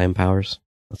want my time powers.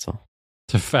 That's all.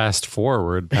 To fast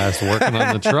forward past working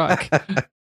on the truck.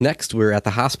 Next, we're at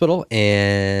the hospital,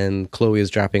 and Chloe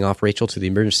is dropping off Rachel to the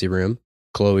emergency room.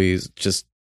 Chloe's just,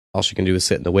 all she can do is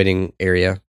sit in the waiting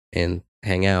area and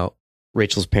hang out.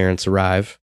 Rachel's parents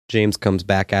arrive. James comes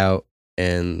back out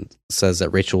and says that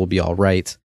Rachel will be all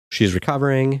right. She's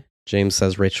recovering. James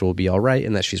says Rachel will be all right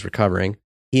and that she's recovering.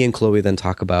 He and Chloe then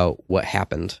talk about what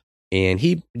happened.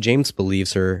 And James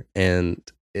believes her, and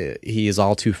he is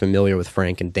all too familiar with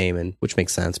Frank and Damon, which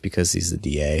makes sense because he's the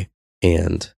DA.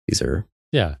 And these are...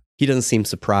 Yeah. He doesn't seem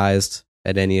surprised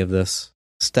at any of this.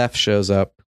 Steph shows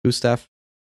up. Who's Steph?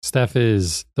 Steph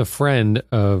is the friend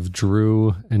of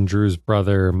Drew and Drew's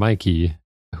brother, Mikey,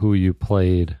 who you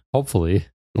hopefully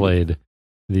played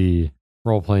the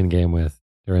role-playing game with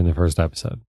during the first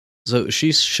episode. So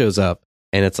she shows up,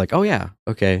 and it's like, oh yeah,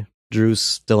 okay, Drew's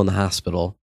still in the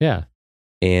hospital. Yeah.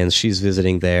 And she's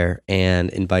visiting there and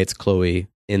invites Chloe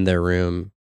in their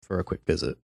room for a quick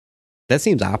visit. That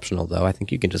seems optional, though. I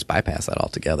think you can just bypass that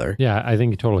altogether. Yeah, I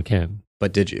think you totally can.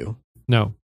 But did you?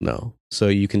 No. So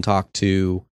you can talk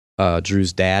to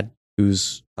Drew's dad,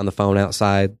 who's on the phone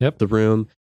outside the room,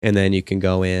 and then you can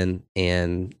go in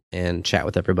and chat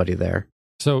with everybody there.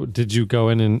 So did you go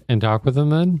in and talk with them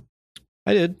then?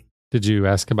 I did. Did you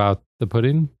ask about the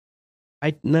pudding? I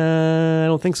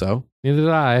don't think so. Neither did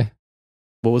I.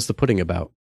 What was the pudding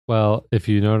about? Well, if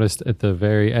you noticed at the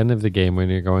very end of the game when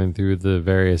you're going through the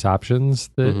various options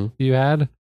that you had,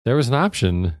 there was an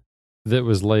option that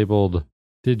was labeled,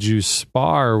 "Did you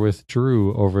spar with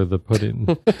Drew over the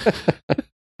pudding?"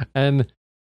 And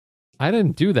I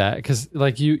didn't do that because,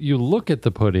 like, you look at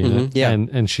the pudding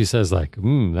and she says, like,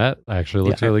 that actually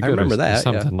looks really good. I remember that.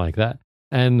 Something like that.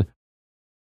 And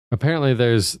apparently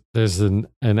there's an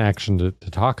action to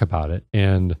talk about it.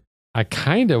 And I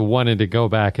kind of wanted to go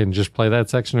back and just play that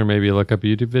section or maybe look up a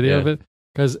YouTube video of it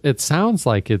because it sounds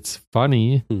like it's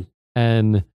funny.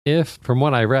 And from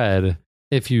what I read,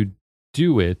 if you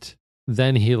do it,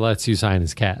 then he lets you sign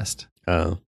his cast.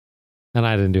 Oh. And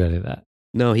I didn't do any of that.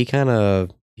 No,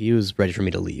 he was ready for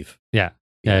me to leave. Yeah.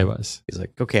 Yeah, he was. He's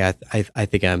like, okay, I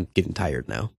think I'm getting tired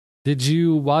now. Did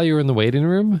you, while you were in the waiting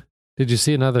room, did you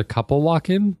see another couple walk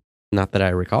in? Not that I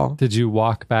recall. Did you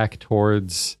walk back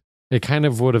towards... It kind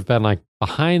of would have been like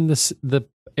behind the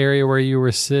area where you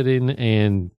were sitting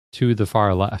and to the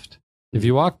far left. If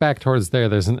you walk back towards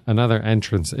there's another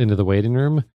entrance into the waiting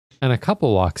room, and a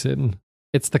couple walks in.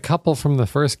 It's the couple from the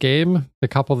first game, the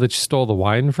couple that you stole the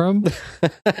wine from.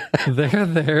 They're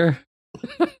there.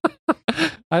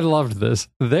 I loved this.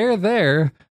 They're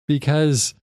there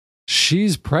because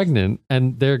she's pregnant,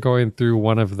 and they're going through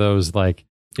one of those like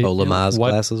Lamaze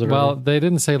classes. Or well, they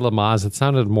didn't say Lamaze. It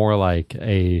sounded more like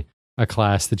a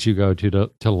class that you go to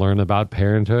learn about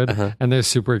parenthood, and they're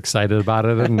super excited about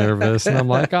it and nervous. And I'm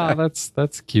like, oh,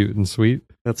 that's cute and sweet.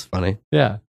 That's funny.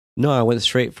 Yeah. No, I went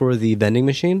straight for the vending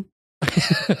machine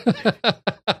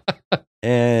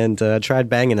and tried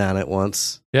banging on it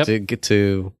once to get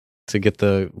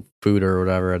the food or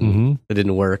whatever, and it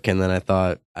didn't work. And then I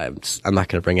thought, I'm not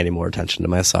going to bring any more attention to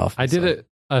myself. I did it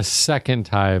a second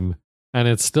time, and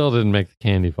it still didn't make the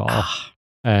candy fall.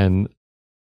 And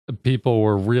people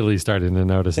were really starting to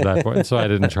notice at that point, so I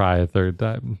didn't try a third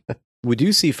time. We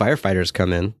do see firefighters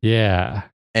come in. Yeah.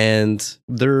 And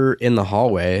they're in the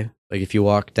hallway. Like if you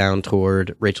walk down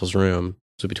toward Rachel's room,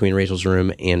 so between Rachel's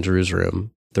room and Drew's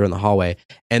room, they're in the hallway.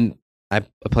 And I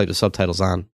played with subtitles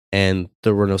on, and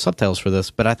there were no subtitles for this,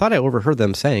 but I thought I overheard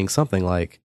them saying something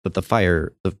like that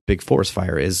the big forest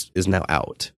fire is now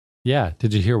out. Yeah.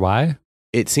 Did you hear why?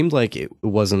 It seemed like it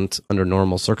wasn't under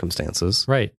normal circumstances.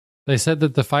 Right. They said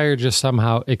that the fire just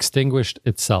somehow extinguished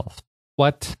itself.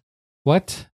 What?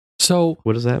 So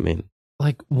what does that mean?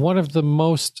 Like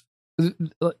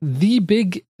the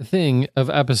big thing of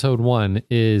episode 1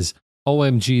 is,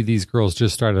 OMG, these girls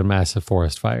just started a massive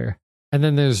forest fire. And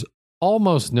then there's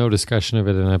almost no discussion of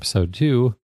it in episode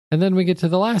 2. And then we get to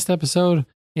the last episode,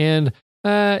 and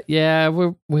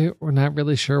we're not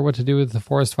really sure what to do with the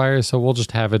forest fire, so we'll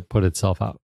just have it put itself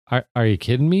out. Are you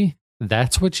kidding me?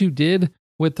 That's what you did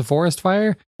with the forest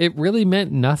fire? It really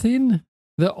meant nothing?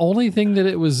 The only thing that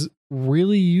it was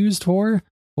really used for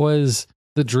was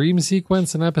the dream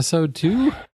sequence in episode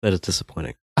 2? That is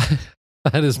disappointing.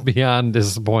 That is beyond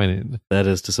disappointing. That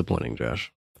is disappointing,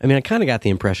 Josh. I mean, I kind of got the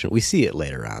impression, we see it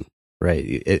later on,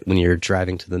 right? When you're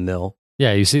driving to the mill.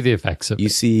 Yeah, you see the effects of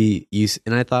it.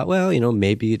 And I thought, well,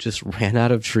 maybe it just ran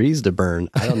out of trees to burn.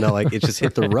 I don't know, like it just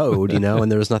hit the road, and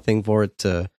there was nothing for it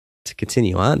to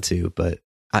continue on to. But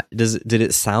did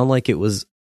it sound like it was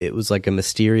like a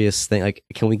mysterious thing? Like,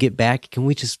 can we get back? Can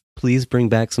we just please bring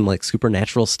back some like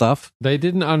supernatural stuff? They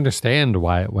didn't understand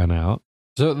why it went out.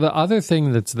 So the other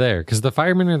thing that's there, because the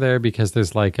firemen are there because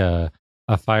there's like a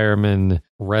fireman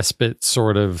respite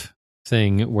sort of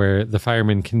thing where the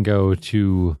firemen can go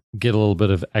to get a little bit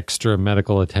of extra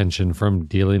medical attention from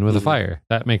dealing with a fire.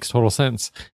 That makes total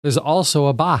sense. There's also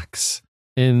a box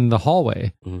in the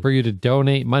hallway for you to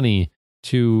donate money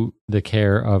to the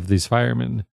care of these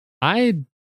firemen. I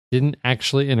didn't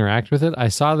actually interact with it. I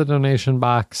saw the donation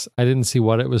box. I didn't see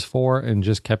what it was for and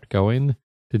just kept going.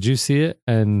 Did you see it?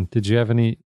 And did you have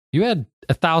any? You had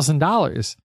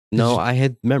 $1,000. No, I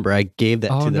gave that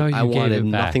to them. No, I wanted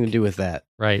nothing to do with that.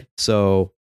 Right.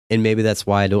 So, and maybe that's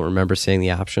why I don't remember seeing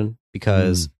the option,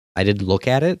 because I did look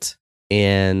at it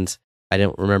and I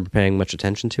don't remember paying much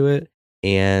attention to it.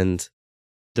 And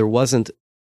there wasn't,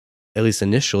 at least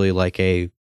initially, like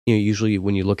usually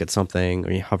when you look at something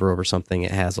or you hover over something,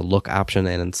 it has a look option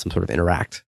and some sort of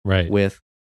interact with.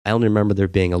 I only remember there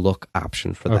being a look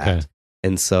option for that. Okay.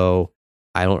 And so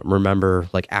I don't remember,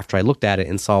 like after I looked at it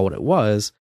and saw what it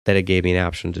was, that it gave me an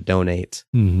option to donate.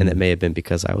 And that may have been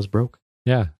because I was broke.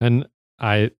 Yeah. And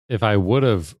if I would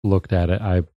have looked at it,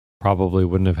 I probably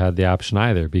wouldn't have had the option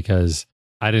either, because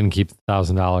I didn't keep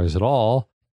 $1,000 at all.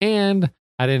 And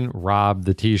I didn't rob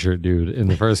the t-shirt dude in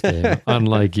the first game,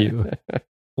 unlike you.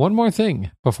 One more thing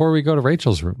before we go to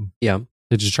Rachel's room. Yeah.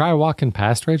 Did you try walking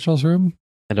past Rachel's room?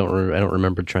 I don't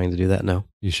remember trying to do that. No.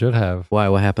 You should have. Why?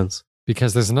 What happens?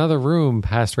 Because there's another room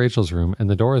past Rachel's room and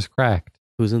the door is cracked.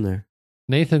 Who's in there?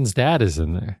 Nathan's dad is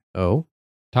in there. Oh?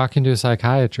 Talking to a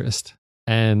psychiatrist.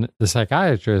 And the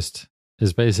psychiatrist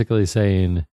is basically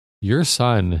saying, your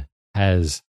son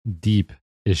has deep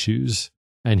issues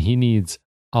and he needs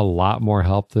a lot more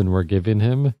help than we're giving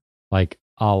him. Like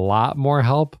a lot more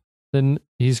help than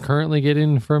he's currently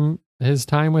getting from his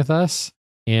time with us.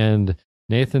 And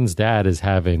Nathan's dad is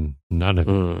having none of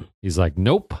it. He's like,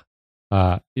 nope.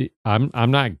 I'm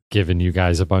not giving you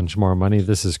guys a bunch more money.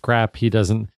 This is crap. He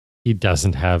doesn't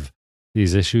have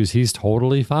these issues. He's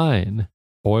totally fine.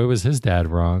 Boy, was his dad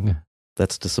wrong.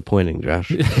 That's disappointing,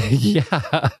 Josh.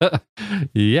 Yeah.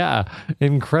 Yeah.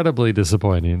 Incredibly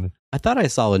disappointing. I thought I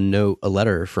saw a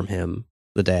letter from him,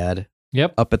 the dad.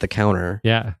 Yep. Up at the counter.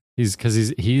 Yeah.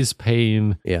 He's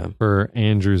paying for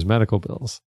Andrew's medical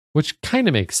bills, which kind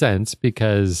of makes sense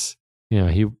because,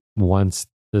 he wants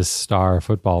this star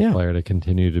football player to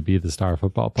continue to be the star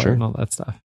football player and all that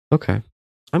stuff. Okay.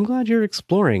 I'm glad you're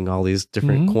exploring all these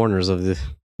different Mhm. corners of the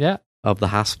Yeah.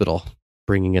 hospital,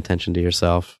 bringing attention to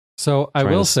yourself. So I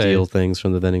Trying will to steal say things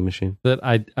from the vending machine. that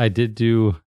I did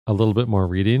do a little bit more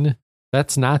reading.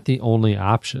 That's not the only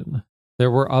option.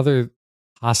 There were other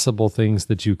possible things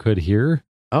that you could hear.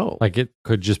 Oh, Like it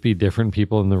could just be different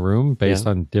people in the room based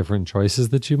on different choices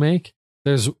that you make.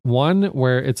 There's one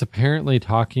where it's apparently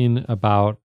talking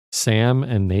about Sam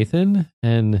and Nathan,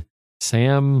 and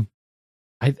Sam,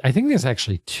 I think there's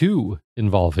actually two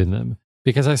involved in them,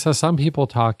 because I saw some people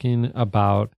talking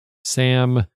about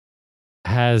Sam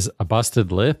has a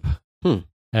busted lip,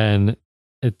 and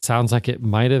it sounds like it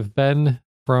might have been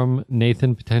from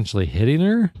Nathan potentially hitting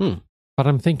her. But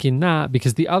I'm thinking not,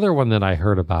 because the other one that I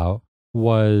heard about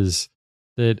was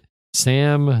that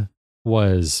Sam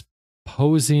was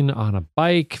posing on a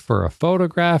bike for a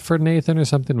photograph for Nathan or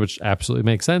something, which absolutely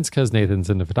makes sense because Nathan's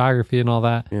into photography and all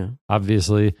that,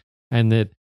 obviously. And that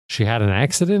she had an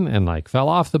accident and like fell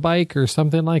off the bike or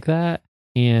something like that.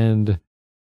 And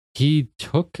he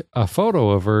took a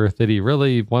photo of her that he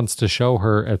really wants to show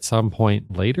her at some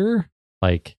point later,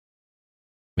 like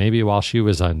maybe while she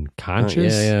was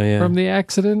unconscious from the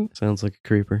accident. Sounds like a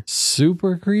creeper.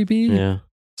 Super creepy. Yeah.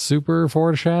 Super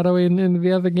foreshadowing into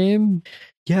the other game.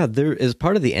 Yeah, there is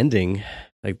part of the ending,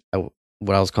 like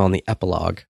what I was calling the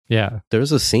epilogue. Yeah. There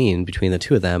was a scene between the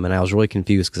two of them, and I was really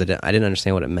confused because I didn't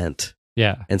understand what it meant.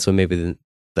 Yeah. And so maybe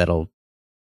that'll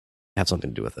have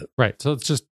something to do with it. Right. So let's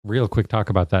just real quick talk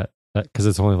about that because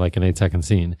it's only like an 8-second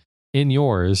scene. In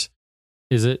yours,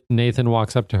 is it Nathan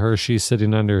walks up to her, she's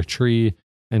sitting under a tree,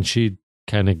 and she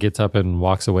kind of gets up and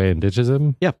walks away and ditches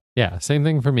him? Yeah. Yeah. Same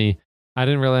thing for me. I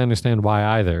didn't really understand why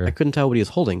either. I couldn't tell what he was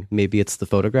holding. Maybe it's the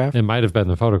photograph. It might have been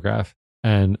the photograph.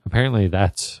 And apparently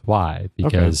that's why,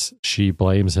 because she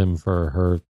blames him for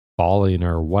her falling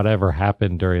or whatever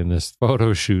happened during this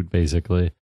photo shoot,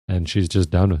 basically. And she's just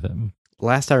done with him.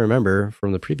 Last I remember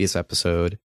from the previous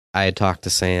episode, I had talked to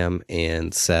Sam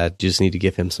and said, you just need to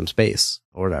give him some space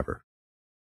or whatever.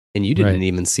 And you didn't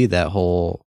even see that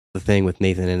whole the thing with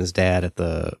Nathan and his dad at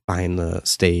behind the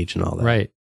stage and all that.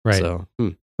 Right. Right. So,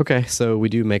 okay, so we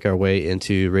do make our way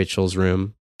into Rachel's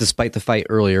room. Despite the fight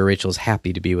earlier, Rachel's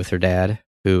happy to be with her dad,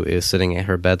 who is sitting at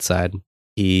her bedside.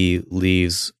 He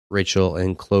leaves Rachel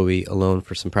and Chloe alone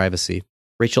for some privacy.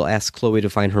 Rachel asks Chloe to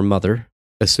find her mother,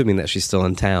 assuming that she's still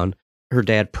in town. Her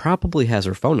dad probably has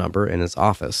her phone number in his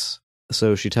office.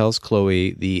 So she tells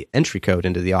Chloe the entry code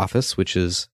into the office, which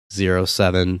is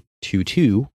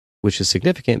 0722, which is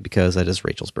significant because that is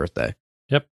Rachel's birthday.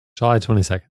 Yep, July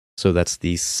 22nd. So that's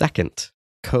the second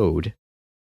code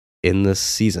in this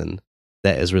season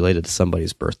that is related to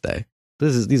somebody's birthday.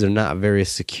 These are not very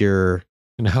secure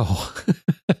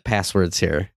passwords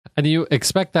here. And you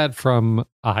expect that from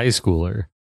a high schooler,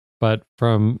 but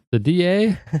from the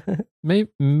DA,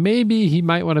 maybe he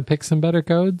might want to pick some better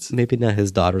codes. Maybe not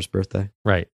his daughter's birthday.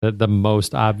 Right. The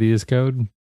most obvious code.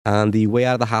 On the way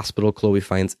out of the hospital, Chloe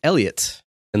finds Elliot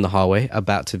in the hallway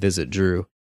about to visit Drew.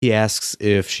 He asks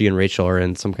if she and Rachel are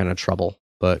in some kind of trouble,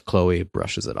 but Chloe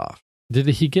brushes it off. Did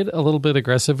he get a little bit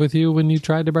aggressive with you when you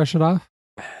tried to brush it off?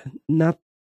 I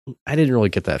didn't really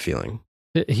get that feeling.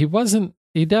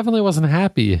 He definitely wasn't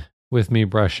happy with me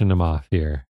brushing him off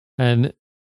here. And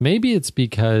maybe it's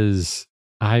because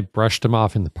I brushed him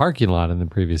off in the parking lot in the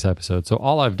previous episode. So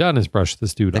all I've done is brush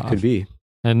this dude off. That could be.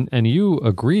 And you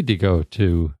agreed to go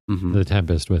to the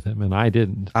Tempest with him, and I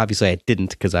didn't. Obviously, I didn't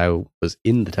because I was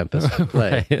in the Tempest.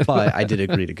 Right. But I did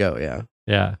agree to go, yeah.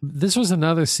 Yeah. This was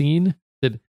another scene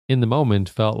that in the moment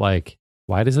felt like,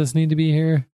 why does this need to be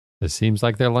here? It seems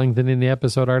like they're lengthening the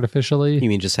episode artificially. You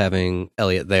mean just having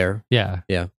Elliot there? Yeah.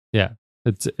 Yeah. Yeah.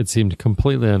 It seemed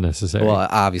completely unnecessary. Well,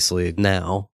 obviously,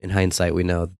 now, in hindsight, we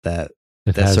know that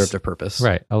served a purpose.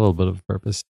 Right. A little bit of a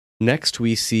purpose. Next,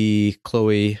 we see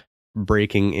Chloe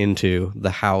breaking into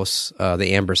the house,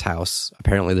 the Amber's house.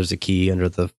 Apparently, there's a key under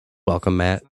the welcome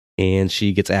mat. And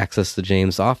she gets access to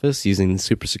James' office using the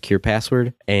super secure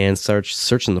password and starts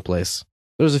searching the place.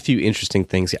 There's a few interesting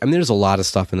things. I mean, there's a lot of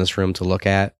stuff in this room to look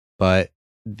at, but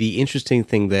the interesting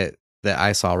thing that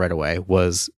I saw right away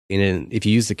was if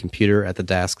you use the computer at the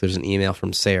desk, there's an email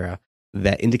from Sarah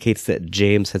that indicates that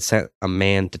James had sent a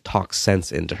man to talk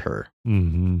sense into her.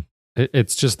 Mm-hmm.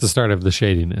 It's just the start of the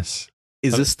shadiness.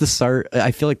 Is this the start?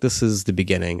 I feel like this is the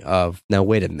beginning of, now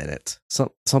wait a minute,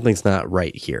 something's not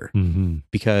right here. Mm-hmm.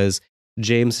 Because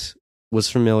James was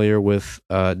familiar with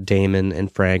Damon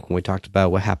and Frank when we talked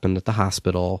about what happened at the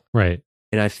hospital. Right.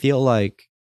 And I feel like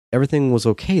everything was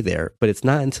okay there, but it's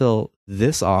not until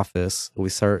this office we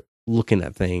start looking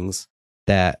at things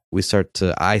that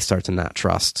I start to not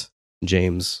trust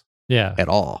James at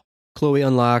all. Chloe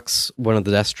unlocks one of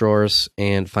the desk drawers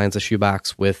and finds a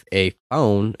shoebox with a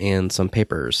phone and some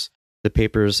papers. The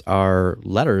papers are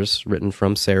letters written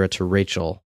from Sarah to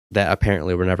Rachel that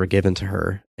apparently were never given to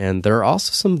her. And there are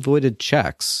also some voided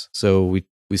checks. So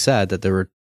we said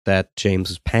that James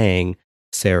was paying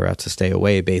Sarah to stay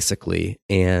away, basically.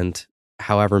 And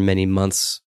however many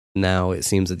months now, it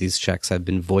seems that these checks have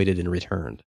been voided and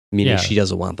returned, meaning she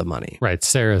doesn't want the money. Right.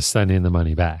 Sarah's sending the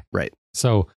money back. Right.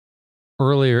 So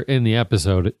earlier in the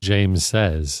episode, James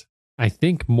says, I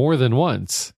think more than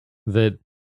once, that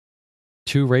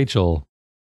to Rachel,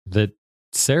 that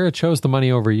Sarah chose the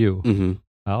money over you. Mm-hmm.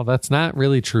 Well, that's not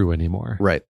really true anymore.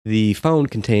 Right. The phone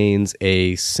contains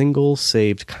a single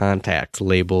saved contact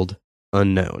labeled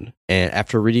unknown. And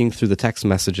after reading through the text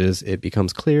messages, it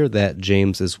becomes clear that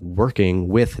James is working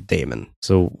with Damon.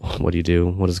 So what do you do?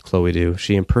 What does Chloe do?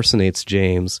 She impersonates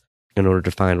James in order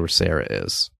to find where Sarah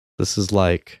is. This is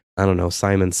like, I don't know,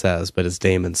 Simon Says, but it's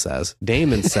Damon Says.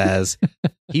 Damon says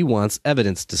he wants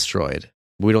evidence destroyed.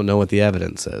 We don't know what the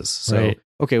evidence is. So, right.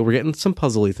 Okay, we're getting some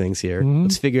puzzly things here. Mm-hmm.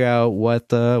 Let's figure out what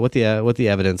the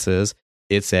evidence is.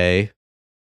 It's a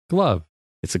glove.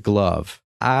 It's a glove.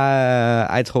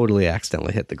 I totally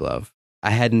accidentally hit the glove.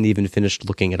 I hadn't even finished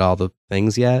looking at all the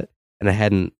things yet, and I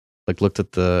hadn't looked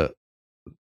at the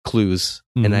clues,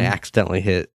 and I accidentally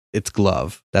hit its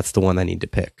glove. That's the one I need to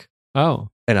pick. Oh,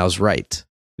 and I was right.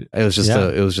 It was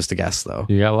just a guess, though.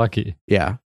 You got lucky.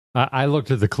 Yeah. I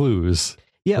looked at the clues.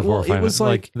 Yeah, well, it was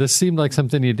like this seemed like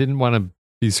something you didn't want to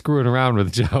be screwing around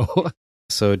with, Joe.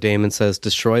 So Damon says,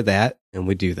 destroy that, and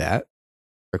we do that.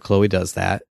 Or Chloe does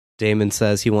that. Damon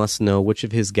says he wants to know which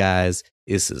of his guys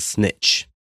is a snitch.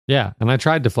 Yeah, and I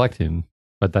tried deflecting,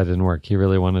 but that didn't work. He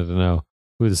really wanted to know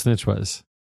who the snitch was.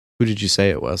 Who did you say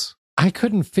it was? I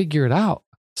couldn't figure it out.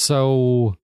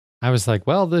 So I was like,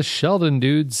 well, this Sheldon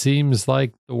dude seems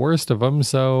like the worst of them,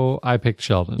 so I picked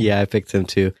Sheldon. Yeah, I picked him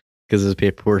too, because his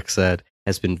paperwork said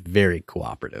has been very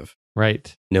cooperative.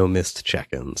 Right. No missed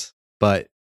check-ins. But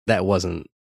that wasn't...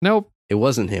 Nope. It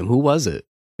wasn't him. Who was it?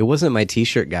 It wasn't my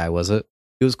t-shirt guy, was it?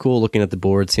 It was cool looking at the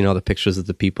board, seeing all the pictures of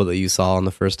the people that you saw in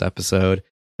the first episode.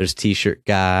 There's t-shirt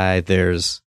guy.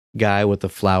 There's guy with the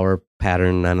flower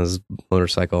pattern on his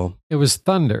motorcycle. It was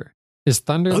Thunder. Is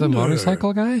Thunder the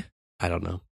motorcycle guy? I don't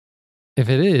know. If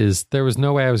it is, there was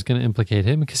no way I was going to implicate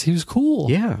him because he was cool.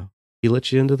 Yeah. He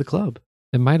let you into the club.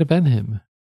 It might have been him.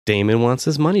 Damon wants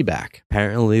his money back.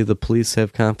 Apparently, the police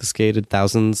have confiscated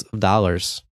thousands of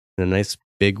dollars and a nice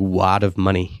big wad of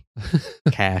money,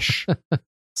 cash.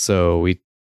 So we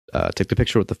took the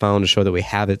picture with the phone to show that we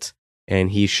have it,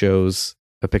 and he shows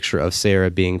a picture of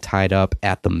Sarah being tied up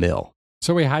at the mill.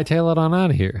 So we hightail it on out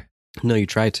of here. No, you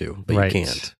try to, but Right. you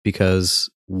can't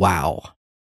because, wow,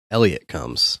 Elliot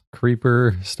comes.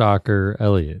 Creeper, stalker,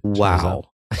 Elliot. shows Wow.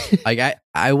 up.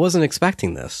 I wasn't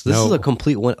expecting this. This No. is a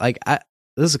complete one.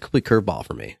 This is a complete curveball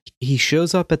for me. He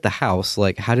shows up at the house.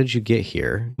 Like, how did you get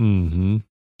here? Mm-hmm.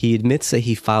 He admits that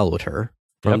he followed her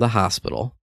from the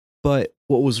hospital. But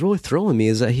what was really throwing me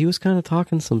is that he was kind of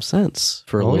talking some sense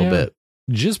for a little bit.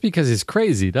 Just because he's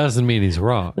crazy doesn't mean he's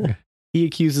wrong. He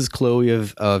accuses Chloe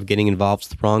of getting involved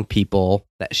with the wrong people,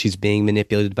 that she's being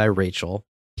manipulated by Rachel.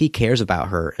 He cares about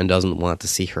her and doesn't want to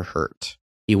see her hurt.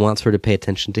 He wants her to pay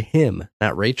attention to him,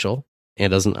 not Rachel,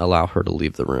 and doesn't allow her to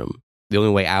leave the room. The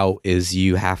only way out is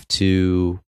you have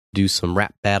to do some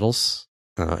rap battles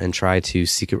and try to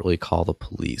secretly call the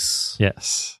police.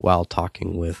 Yes. While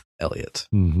talking with Elliot.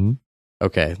 Mm-hmm.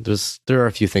 Okay, there are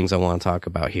a few things I want to talk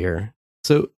about here.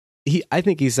 So I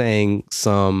think he's saying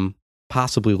some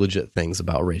possibly legit things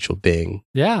about Rachel being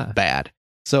bad.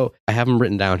 So I have them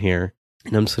written down here,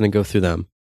 and I'm just going to go through them.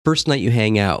 First night you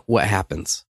hang out, what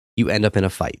happens? You end up in a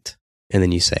fight, and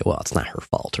then you say, well, it's not her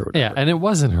fault or whatever. Yeah, and it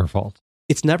wasn't her fault.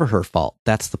 It's never her fault.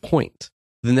 That's the point.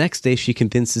 The next day, she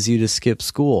convinces you to skip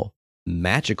school.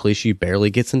 Magically, she barely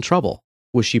gets in trouble.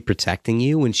 Was she protecting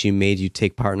you when she made you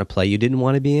take part in a play you didn't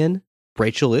want to be in?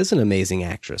 Rachel is an amazing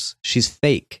actress. She's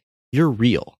fake. You're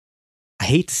real. I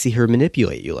hate to see her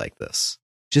manipulate you like this.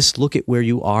 Just look at where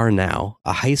you are now,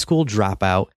 a high school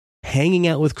dropout, hanging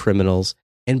out with criminals,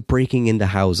 and breaking into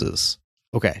houses.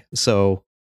 Okay, so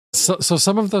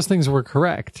some of those things were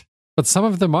correct, but some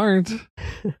of them aren't.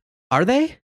 Are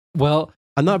they? Well,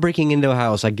 I'm not breaking into a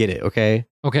house. I get it, okay?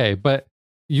 Okay, but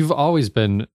you've always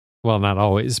been, well, not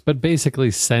always, but basically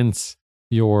since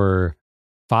your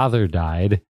father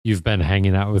died, you've been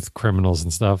hanging out with criminals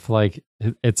and stuff. Like,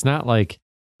 it's not like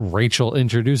Rachel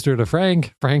introduced her to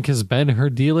Frank. Frank has been her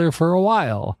dealer for a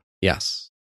while. Yes.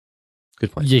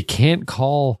 Good point. You can't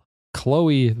call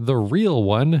Chloe the real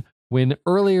one when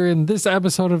earlier in this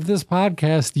episode of this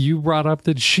podcast, you brought up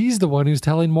that she's the one who's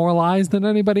telling more lies than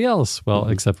anybody else. Well,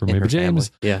 except for In maybe her James.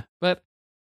 family. Yeah. But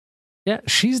yeah,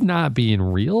 she's not being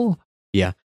real.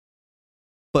 Yeah.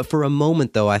 But for a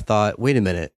moment though, I thought, wait a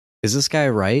minute, is this guy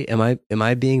right? Am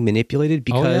I being manipulated?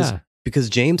 Because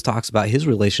James talks about his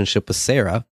relationship with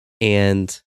Sarah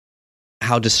and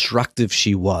how destructive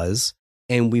she was.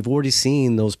 And we've already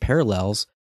seen those parallels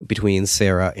between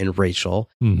Sarah and Rachel.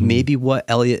 Mhm. Maybe what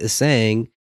Elliot is saying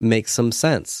makes some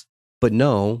sense. But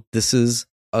no, this is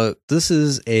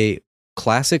a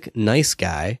classic nice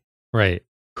guy Right.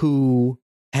 who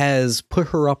has put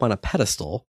her up on a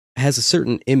pedestal, has a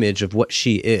certain image of what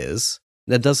she is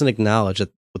that doesn't acknowledge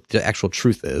what the actual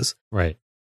truth is, Right.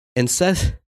 and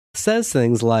says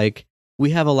things like,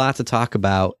 we have a lot to talk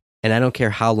about, and I don't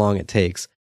care how long it takes.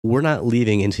 We're not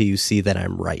leaving until you see that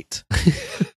I'm right.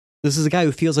 This is a guy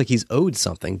who feels like he's owed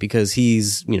something because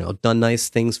he's, done nice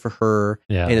things for her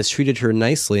Yeah. and has treated her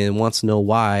nicely and wants to know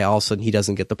why all of a sudden he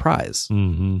doesn't get the prize.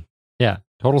 Mm-hmm. Yeah.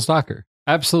 Total stalker.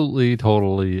 Absolutely,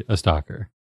 totally a stalker.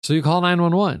 So you call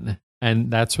 911, and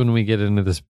that's when we get into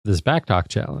this backtalk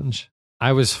challenge.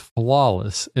 I was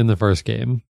flawless in the first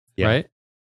game, Yeah. right?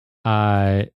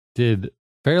 I did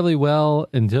fairly well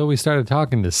until we started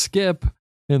talking to Skip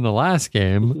in the last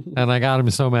game, and I got him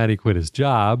so mad he quit his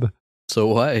job. So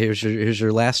what? Here's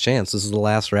your last chance. This is the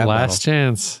last rap Last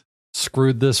chance.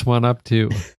 Screwed this one up too.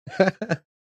 battle.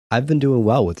 I've been doing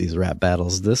well with these rap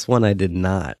battles. This one I did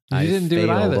not. You I didn't do it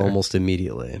failed either. almost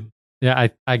immediately. Yeah,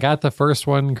 I got the first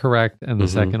one correct and the Mhm.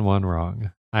 second one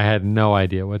wrong. I had no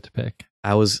idea what to pick.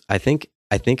 I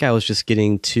think I was just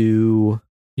getting too.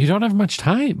 You don't have much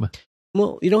time.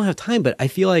 Well, you don't have time, but I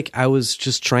feel like I was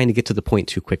just trying to get to the point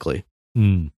too quickly.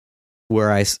 Mm.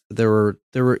 Where there were.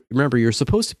 Remember, you're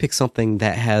supposed to pick something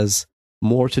that has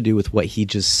more to do with what he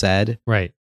just said.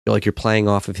 Right. Like you're playing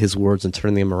off of his words and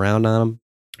turning them around on him.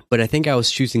 But I think I was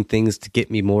choosing things to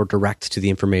get me more direct to the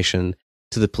information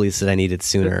to the police that I needed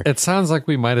sooner, It sounds like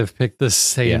we might have picked the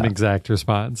same Yeah. exact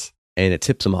response. and it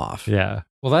tips him off. Yeah.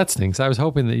 Well, that stinks. I was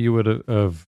hoping that you would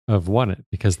have won it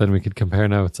because then we could compare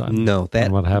notes on. No,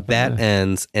 on what happened that there.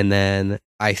 ends, and then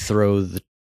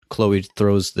Chloe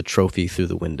throws the trophy through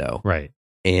the window, Right.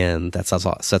 and that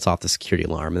sets off the security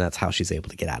alarm, and that's how she's able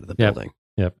to get out of the Yep. building.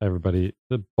 Yep. Everybody,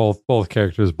 both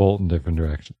characters bolt in different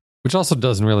directions, which also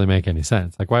doesn't really make any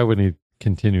sense. Like, why wouldn't he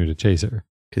continue to chase her?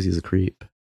 Because he's a creep.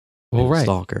 Well, and a right.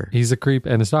 stalker. He's a creep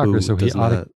and a stalker, Who so he does ought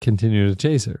to not- continue to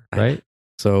chase her, right?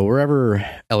 So wherever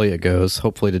Elliot goes,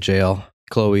 hopefully to jail,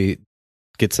 Chloe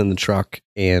gets in the truck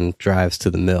and drives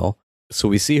to the mill. So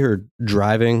we see her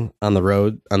driving on the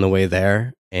road on the way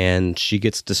there, and she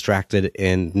gets distracted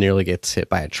and nearly gets hit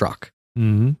by a truck.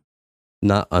 Mm-hmm.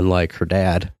 Not unlike her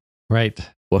dad. Right.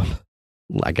 Well,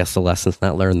 I guess the lesson's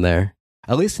not learned there.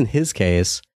 At least in his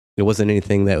case, it wasn't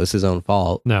anything that was his own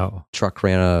fault. No. Truck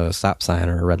ran a stop sign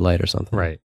or a red light or something.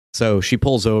 Right. So she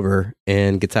pulls over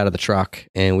and gets out of the truck,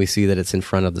 and we see that it's in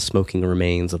front of the smoking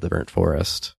remains of the burnt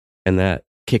forest. And that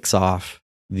kicks off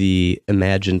the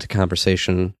imagined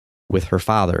conversation with her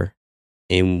father,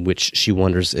 in which she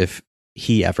wonders if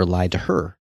he ever lied to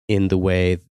her in the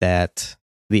way that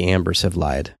the Ambers have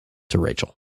lied to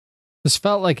Rachel. This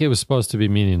felt like it was supposed to be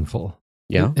meaningful.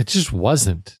 Yeah. It just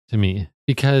wasn't to me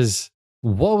because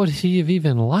what would he have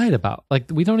even lied about? Like,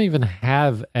 we don't even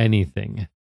have anything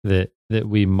that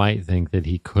we might think that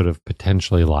he could have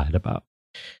potentially lied about.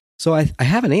 So I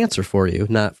have an answer for you,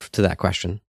 not to that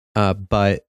question,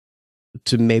 but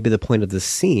to maybe the point of this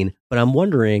scene. But I'm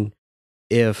wondering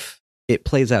if it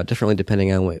plays out differently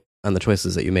depending on the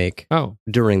choices that you make Oh,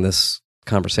 during this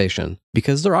conversation,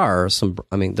 because there are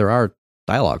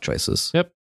dialogue choices.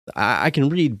 Yep. I can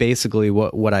read basically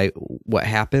what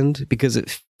happened because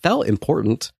it felt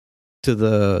important to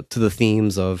the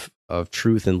themes of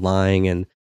truth and lying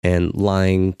and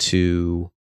lying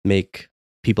to make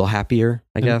people happier,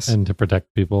 I guess. And to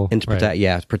protect people. And to protect, Right.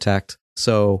 yeah, to protect.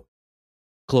 So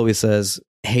Chloe says,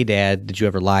 "Hey, Dad, did you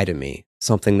ever lie to me?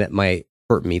 Something that might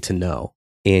hurt me to know."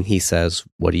 And he says,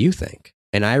 "What do you think?"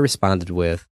 And I responded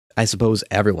with, "I suppose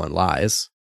everyone lies."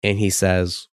 And he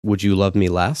says, "Would you love me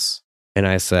less?" And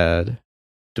I said,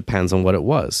 "Depends on what it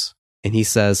was." And he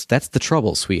says, "That's the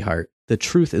trouble, sweetheart. The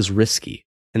truth is risky.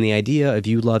 And the idea of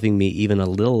you loving me even a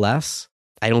little less,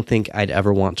 I don't think I'd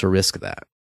ever want to risk that."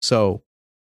 So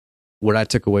what I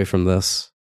took away from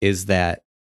this is that,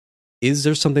 is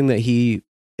there something that he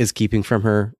is keeping from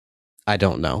her? I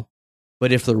don't know.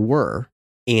 But if there were,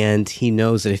 and he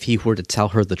knows that if he were to tell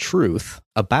her the truth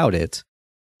about it,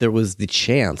 there was the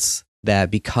chance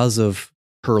that because of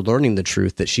her learning the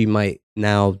truth, that she might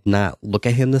now not look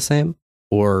at him the same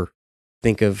or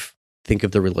think of think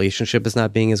of the relationship as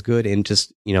not being as good and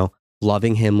just,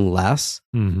 loving him less,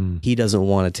 he doesn't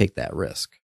want to take that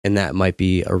risk. And that might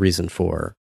be a reason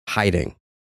for hiding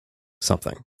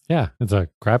something. Yeah, it's a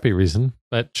crappy reason,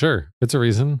 but sure, it's a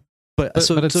reason. But it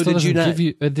still did you not give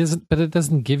you it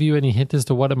doesn't give you any hint as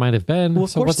to what it might have been. Well,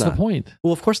 so what's the point?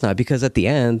 Well, of course not, because at the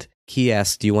end he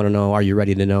asks, "Do you want to know? Are you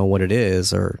ready to know what it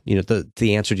is?" Or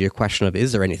the answer to your question of,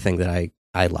 "Is there anything that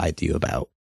I lied to you about?"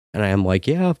 And I am like,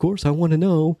 "Yeah, of course I want to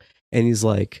know." And he's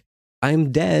like,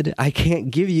 "I'm dead. I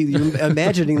can't give you. You're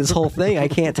imagining this whole thing. I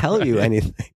can't tell you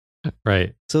anything."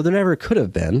 Right. So there never could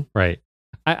have been. Right.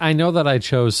 I know that I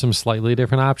chose some slightly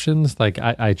different options. Like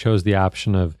I chose the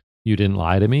option of you didn't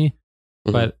lie to me,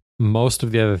 but most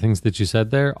of the other things that you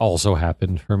said there also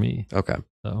happened for me. Okay.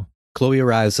 So Chloe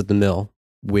arrives at the mill,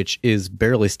 which is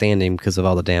barely standing because of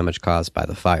all the damage caused by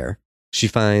the fire. She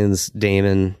finds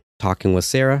Damon talking with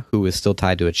Sarah, who is still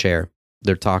tied to a chair.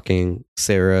 They're talking.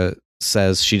 Sarah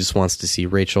says she just wants to see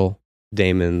Rachel.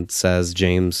 Damon says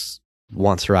James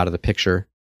wants her out of the picture.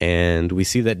 And we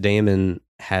see that Damon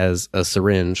has a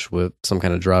syringe with some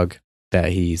kind of drug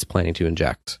that he's planning to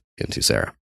inject into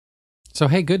Sarah. So,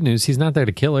 hey, good news. He's not there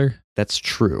to kill her. That's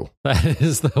true. That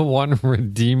is the one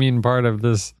redeeming part of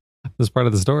this part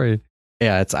of the story.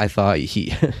 Yeah, I thought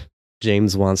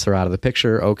James wants her out of the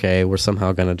picture. Okay, we're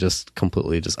somehow going to just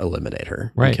completely just eliminate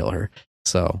her and kill her.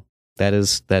 So that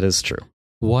is true.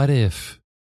 What if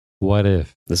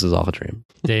this is all a dream?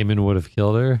 Damon would have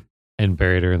killed her and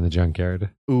buried her in the junkyard.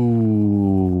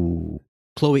 Ooh.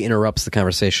 Chloe interrupts the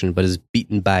conversation, but is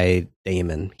beaten by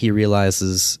Damon. He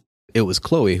realizes it was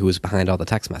Chloe who was behind all the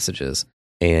text messages,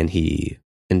 and he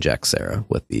injects Sarah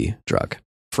with the drug.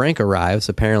 Frank arrives.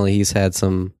 Apparently, he's had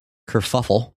some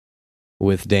kerfuffle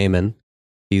with Damon.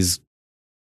 He's,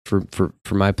 for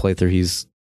my playthrough, he's,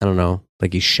 I don't know,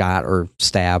 like he's shot or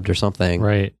stabbed or something.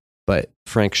 Right. But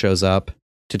Frank shows up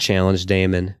to challenge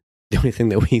Damon. The only thing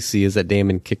that we see is that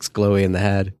Damon kicks Chloe in the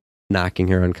head, knocking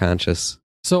her unconscious.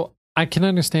 So I can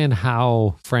understand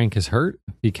how Frank is hurt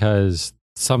because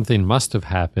something must have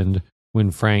happened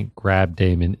when Frank grabbed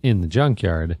Damon in the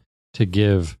junkyard to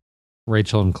give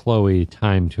Rachel and Chloe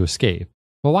time to escape.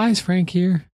 But why is Frank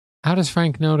here? How does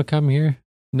Frank know to come here?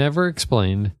 Never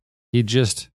explained. He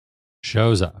just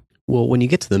shows up. Well, when you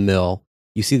get to the mill,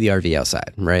 you see the RV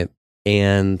outside, right?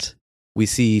 And we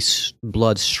see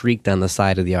blood streaked on the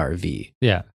side of the RV.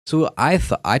 Yeah. So I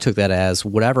took that as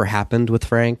whatever happened with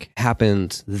Frank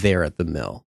happened there at the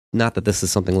mill. Not that this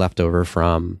is something left over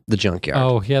from the junkyard.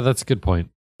 Oh, yeah, that's a good point.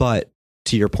 But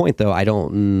to your point, though, I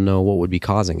don't know what would be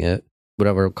causing it.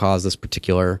 Whatever caused this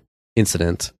particular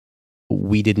incident,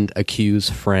 we didn't accuse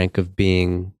Frank of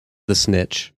being the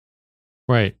snitch.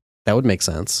 Right. That would make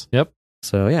sense. Yep.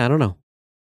 So, yeah, I don't know.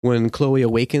 When Chloe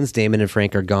awakens, Damon and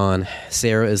Frank are gone.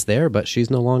 Sarah is there, but she's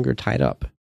no longer tied up.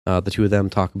 The two of them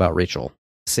talk about Rachel.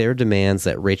 Sarah demands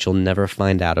that Rachel never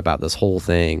find out about this whole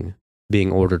thing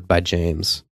being ordered by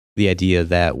James. The idea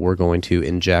that we're going to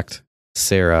inject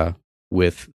Sarah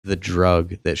with the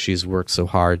drug that she's worked so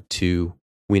hard to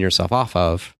wean herself off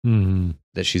of,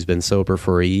 that she's been sober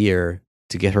for a year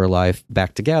to get her life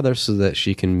back together so that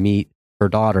she can meet her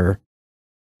daughter.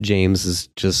 James has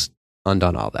just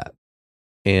undone all that.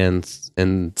 And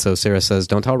so Sarah says,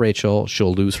 don't tell Rachel.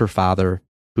 She'll lose her father,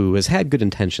 who has had good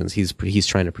intentions. He's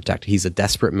trying to protect. He's a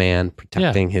desperate man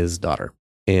protecting his daughter.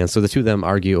 And so the two of them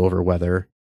argue over whether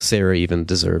Sarah even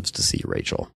deserves to see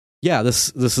Rachel. Yeah,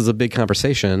 this is a big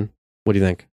conversation. What do you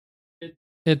think?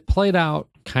 It played out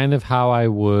kind of how I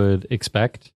would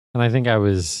expect. And I think I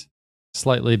was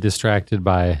slightly distracted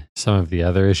by some of the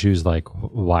other issues, like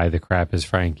why the crap is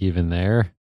Frank even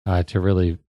there, to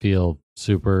really feel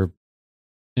super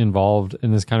involved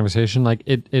in this conversation. Like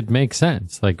it makes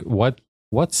sense. Like what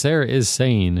Sarah is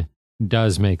saying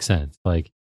does make sense.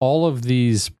 Like all of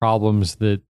these problems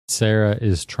that Sarah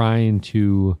is trying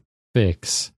to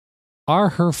fix are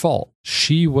her fault.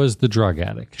 She was the drug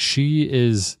addict. She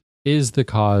is the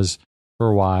cause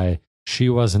for why she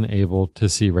wasn't able to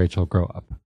see Rachel grow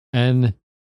up. And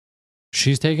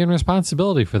she's taking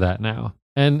responsibility for that now.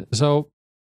 And so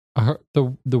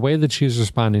the way that she's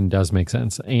responding does make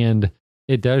sense. And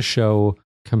it does show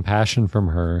compassion from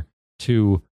her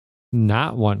to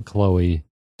not want Chloe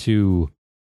to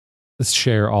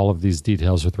share all of these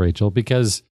details with Rachel,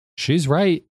 because she's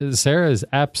right. Sarah is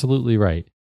absolutely right.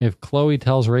 If Chloe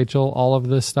tells Rachel all of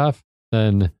this stuff,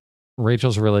 then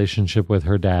Rachel's relationship with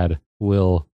her dad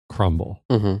will crumble,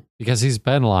 because he's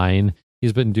been lying.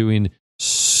 He's been doing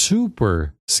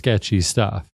super sketchy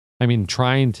stuff. I mean,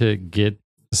 trying to get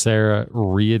Sarah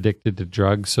re-addicted to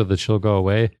drugs so that she'll go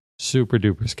away, super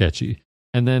duper sketchy.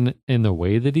 And then in the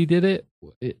way that he did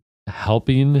it,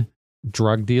 helping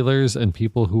drug dealers and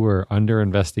people who are under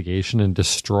investigation and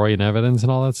destroying evidence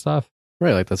and all that stuff.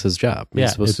 Right, like that's his job. Yeah,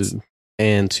 He's supposed to,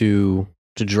 and to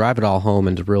drive it all home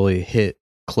and to really hit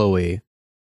Chloe,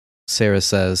 Sarah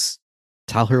says,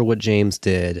 "Tell her what James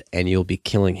did, and you'll be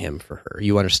killing him for her.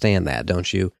 You understand that,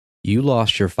 don't you? You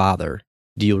lost your father.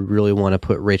 Do you really want to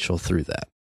put Rachel through that?"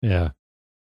 Yeah.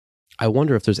 I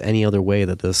wonder if there's any other way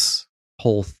that this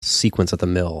whole sequence at the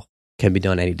mill can be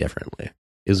done any differently.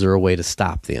 Is there a way to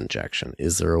stop the injection?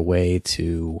 Is there a way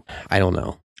to, I don't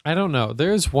know. I don't know.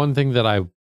 There's one thing that I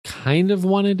kind of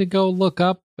wanted to go look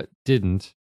up, but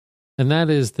didn't. And that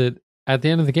is that at the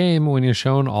end of the game, when you're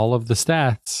shown all of the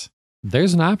stats,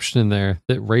 there's an option in there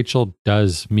that Rachel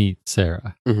does meet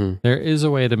Sarah. Mm-hmm. There is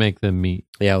a way to make them meet.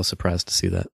 Yeah, I was surprised to see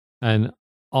that. And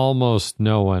almost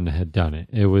no one had done it.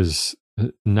 It was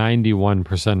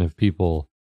 91% of people,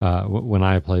 when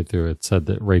I played through it, said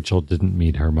that Rachel didn't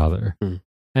meet her mother. Mm.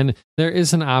 And there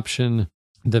is an option,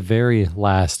 the very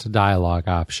last dialogue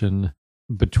option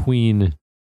between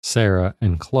Sarah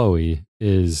and Chloe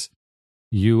is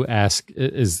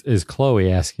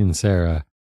Chloe asking Sarah,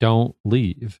 "Don't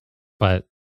leave." But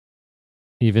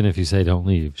even if you say don't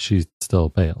leave, she still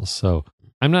bails. So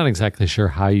I'm not exactly sure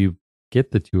how you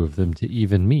get the two of them to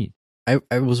even meet.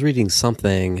 I was reading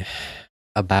something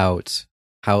about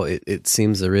how it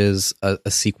seems there is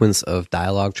a sequence of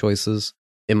dialogue choices.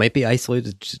 It might be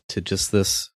isolated to just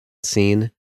this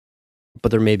scene,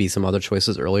 but there may be some other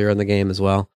choices earlier in the game as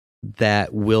well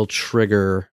that will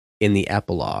trigger in the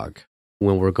epilogue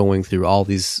when we're going through all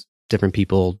these different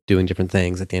people doing different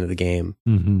things at the end of the game,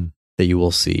 that you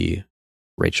will see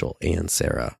Rachel and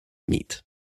Sarah meet.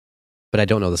 But I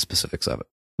don't know the specifics of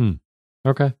it.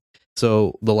 Okay.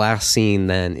 So the last scene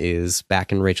then is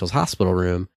back in Rachel's hospital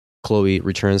room. Chloe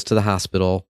returns to the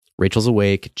hospital. Rachel's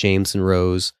awake. James and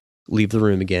Rose leave the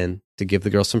room again to give the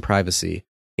girl some privacy.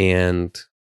 And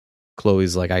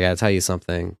Chloe's like, "I got to tell you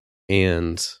something."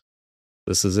 And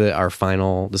this is it.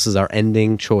 This is our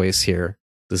ending choice here.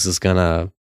 This is going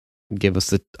to give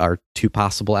us our two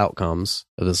possible outcomes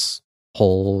of this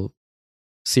whole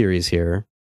series here.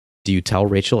 Do you tell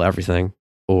Rachel everything,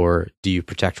 or do you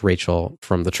protect Rachel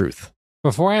from the truth?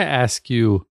 Before I ask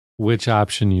you which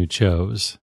option you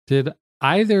chose, did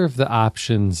either of the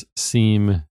options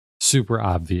seem super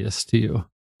obvious to you?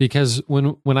 Because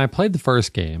when I played the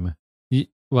first game,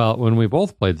 when we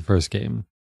both played the first game,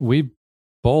 we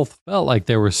both felt like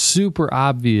there were super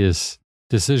obvious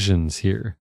decisions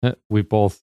here. We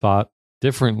both thought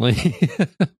differently.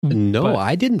 No,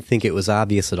 I didn't think it was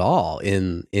obvious at all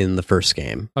in the first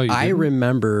game. Oh, I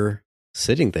remember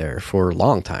sitting there for a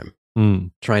long time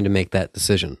trying to make that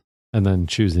decision. And then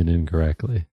choosing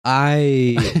incorrectly.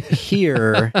 I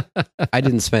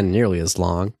didn't spend nearly as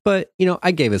long, but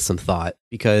I gave it some thought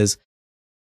because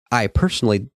I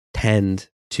personally tend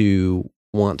to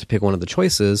want to pick one of the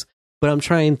choices, but I'm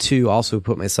trying to also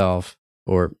put myself,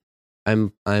 or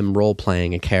I'm role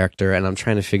playing a character, and I'm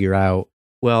trying to figure out,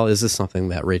 well, is this something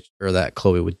that that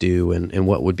Chloe would do, and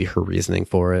what would be her reasoning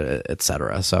for it,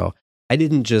 etc. So I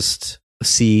didn't just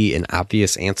see an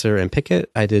obvious answer and pick it.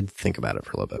 I did think about it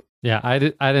for a little bit. Yeah, I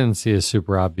didn't see a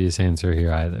super obvious answer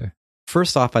here either.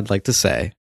 First off, I'd like to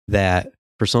say that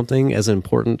for something as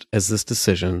important as this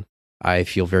decision, I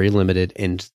feel very limited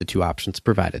in the two options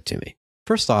provided to me.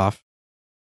 First off,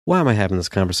 why am I having this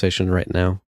conversation right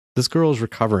now? This girl is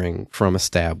recovering from a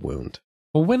stab wound.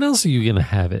 Well, when else are you going to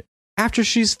have it? After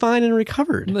she's fine and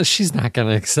recovered. No, she's not going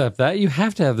to accept that. You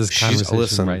have to have this conversation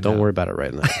listen, right don't now. worry about it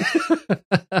right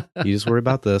now. You just worry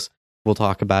about this. We'll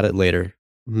talk about it later.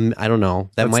 I don't know.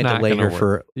 That might delay her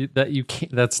for that. You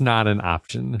can't. That's not an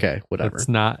option. Okay, whatever. It's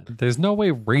not. There's no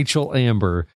way Rachel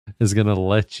Amber is going to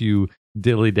let you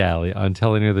dilly dally on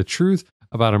telling her the truth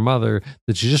about her mother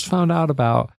that you just found out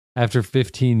about after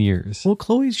 15 years. Well,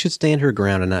 Chloe should stand her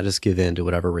ground and not just give in to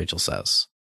whatever Rachel says.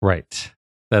 Right.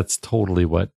 That's totally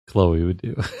what Chloe would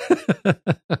do.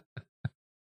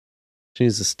 She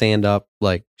needs to stand up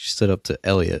like she stood up to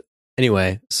Elliot.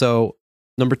 Anyway, so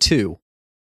number 2.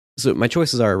 So my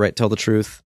choices are, right, tell the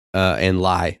truth and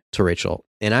lie to Rachel.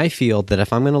 And I feel that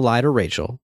if I'm going to lie to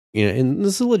Rachel, and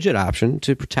this is a legit option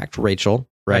to protect Rachel,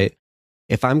 right?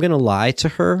 If I'm going to lie to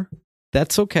her,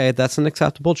 that's okay. That's an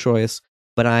acceptable choice.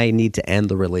 But I need to end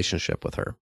the relationship with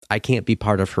her. I can't be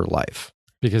part of her life.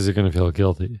 Because you're going to feel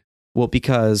guilty. Well,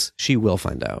 because she will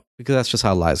find out. Because that's just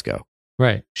how lies go.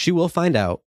 Right. She will find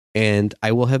out, and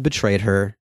I will have betrayed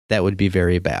her. That would be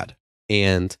very bad.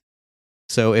 And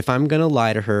so if I'm going to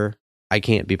lie to her, I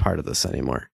can't be part of this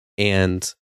anymore.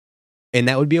 And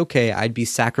that would be okay. I'd be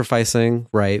sacrificing,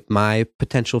 right, my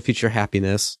potential future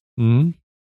happiness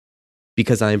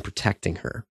because I'm protecting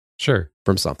her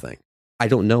from something. I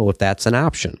don't know if that's an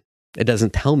option. It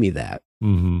doesn't tell me that.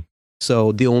 Mm-hmm.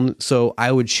 So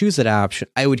I would choose that option.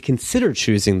 I would consider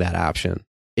choosing that option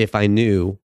if I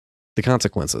knew the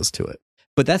consequences to it.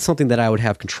 But that's something that I would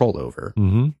have control over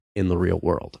in the real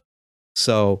world.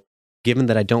 So given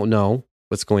that I don't know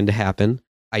what's going to happen,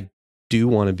 I do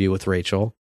want to be with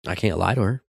Rachel. I can't lie to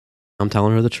her. I'm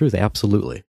telling her the truth.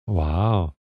 Absolutely.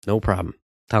 Wow. No problem.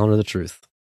 Telling her the truth.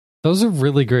 Those are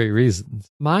really great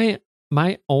reasons. My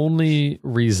only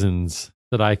reasons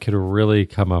that I could really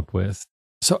come up with.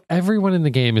 So everyone in the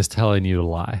game is telling you to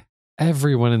lie.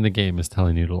 Everyone in the game is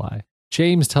telling you to lie.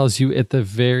 James tells you at the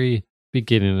very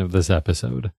beginning of this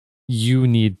episode, you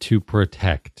need to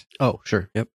protect. Oh, sure.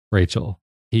 Yep. Rachel.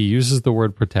 He uses the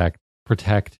word protect.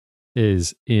 Protect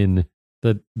is in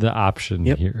the option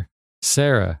here.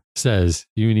 Sarah says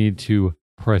you need to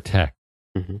protect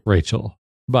Rachel.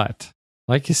 But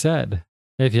like you said,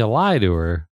 if you lie to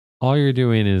her, all you're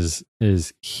doing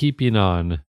is heaping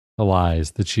on the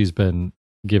lies that she's been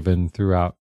given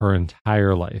throughout her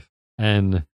entire life.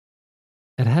 And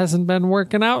it hasn't been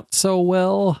working out so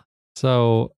well.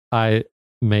 So I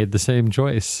made the same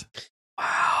choice.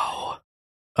 Wow.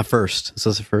 A first. Is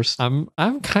this a first? I'm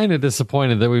kind of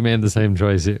disappointed that we made the same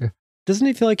choice here. Doesn't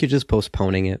it feel like you're just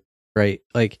postponing it, right?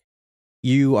 Like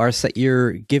you're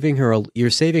saving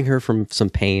her from some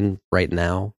pain right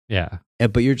now. Yeah.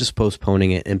 But you're just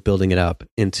postponing it and building it up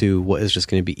into what is just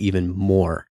going to be even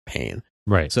more pain.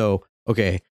 Right. So,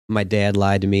 okay, my dad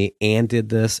lied to me and did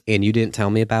this and you didn't tell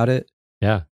me about it.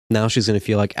 Yeah. Now she's going to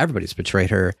feel like everybody's betrayed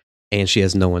her and she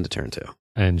has no one to turn to.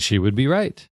 And she would be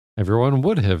right. Everyone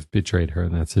would have betrayed her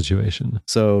in that situation.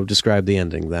 So describe the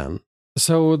ending then.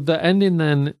 So the ending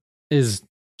then is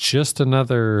just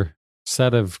another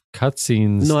set of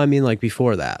cutscenes. No, I mean like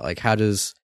before that. Like how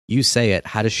does you say it?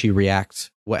 How does she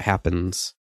react? What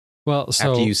happens so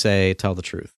after you say tell the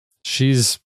truth?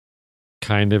 She's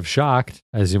kind of shocked,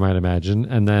 as you might imagine.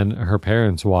 And then her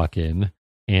parents walk in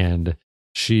and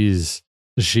she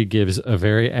gives a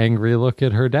very angry look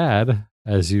at her dad,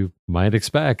 as you might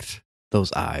expect.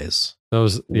 Those eyes.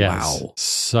 Yes, wow.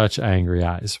 Such angry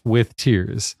eyes with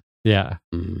tears. Yeah.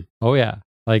 Mm-hmm. Oh, yeah.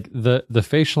 Like the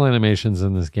facial animations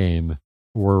in this game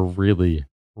were really,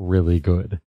 really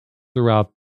good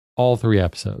throughout all 3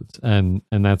 episodes. And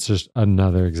that's just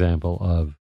another example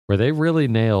of where they really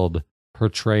nailed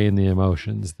portraying the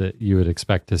emotions that you would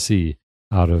expect to see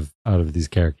out of these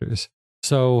characters.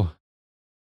 So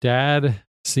Dad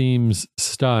seems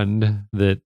stunned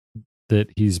that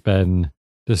he's been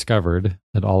discovered,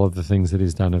 that all of the things that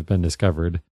he's done have been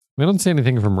discovered. We don't see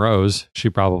anything from Rose. She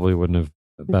probably wouldn't have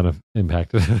been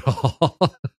impacted at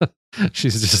all.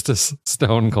 She's just a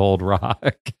stone cold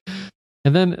rock.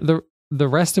 And then the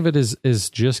rest of it is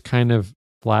just kind of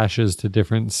flashes to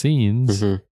different scenes,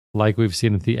 like we've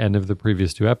seen at the end of the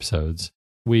previous 2 episodes.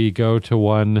 We go to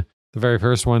one, the very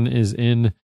first one is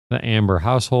in the Amber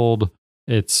household.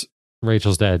 It's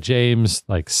Rachel's dad, James,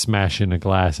 like smashing a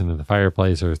glass into the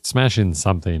fireplace or smashing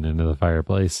something into the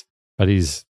fireplace. But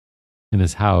he's in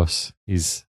his house.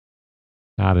 He's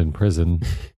not in prison.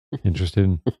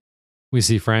 Interesting. We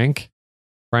see Frank.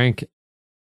 Frank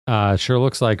sure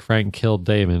looks like Frank killed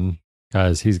Damon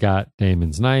because he's got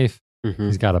Damon's knife.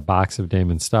 He's got a box of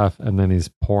Damon's stuff, and then he's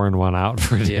pouring one out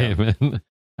for Damon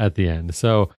at the end.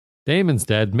 So Damon's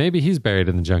dead. Maybe he's buried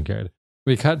in the junkyard.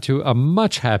 We cut to a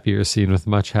much happier scene with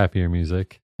much happier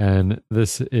music. And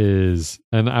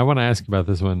and I want to ask you about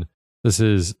this one. This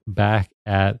is back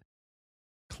at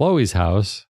Chloe's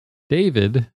house.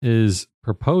 David is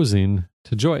proposing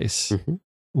to Joyce.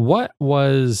 What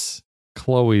was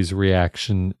Chloe's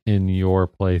reaction in your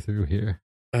playthrough here?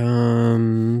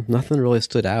 Nothing really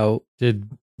stood out. Did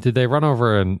they run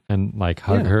over and like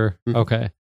hug her?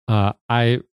 Okay.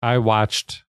 I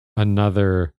watched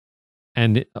another,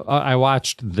 and I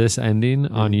watched this ending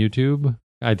on YouTube.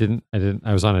 I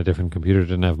was on a different computer,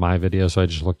 didn't have my video, so I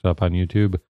just looked it up on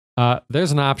YouTube.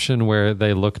 There's an option where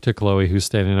they look to Chloe, who's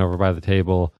standing over by the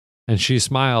table, and she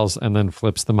smiles and then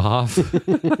flips them off.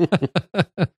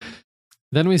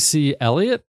 Then we see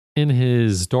Elliot in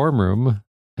his dorm room,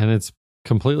 and it's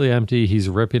completely empty. He's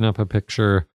ripping up a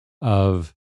picture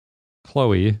of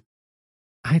Chloe.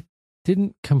 I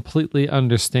didn't completely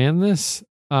understand this.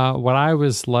 What I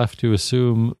was left to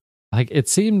assume, like, it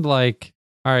seemed like,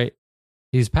 all right,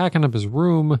 he's packing up his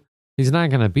room. He's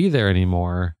not going to be there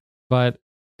anymore, but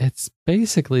it's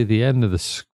basically the end of the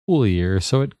school year,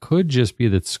 so it could just be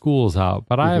that school's out.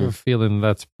 But I have a feeling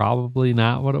that's probably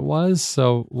not what it was,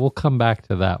 so we'll come back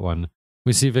to that one.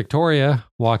 We see Victoria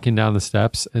walking down the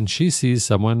steps, and she sees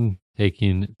someone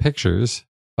taking pictures,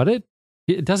 but it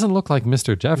doesn't look like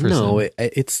Mr. Jefferson. No,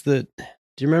 it's the...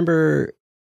 Do you remember?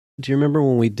 Do you remember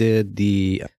when we did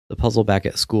the puzzle back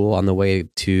at school on the way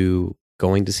to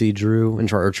going to see Drew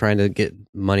or trying to get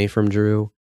money from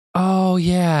Drew? Oh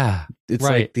yeah, It's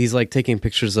right. like he's like taking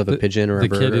pictures of a pigeon or a the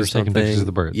bird kid or is something. taking pictures of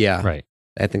the bird. Yeah, right.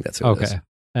 I think that's what it is. Okay.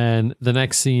 And the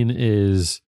next scene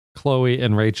is Chloe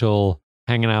and Rachel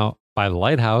hanging out by the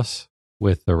lighthouse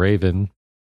with the Raven.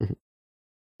 Mhm.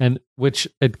 And which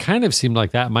it kind of seemed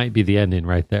like that might be the ending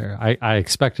right there. I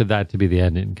expected that to be the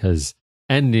ending because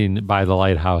ending by the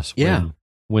lighthouse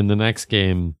when the next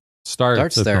game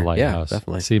starts at there. the lighthouse Yeah,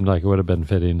 definitely. seemed like it would have been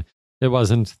fitting. It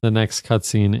wasn't. The next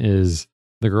cutscene is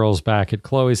the girls back at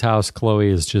Chloe's house.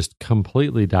 Chloe has just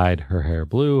completely dyed her hair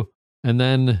blue. And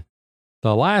then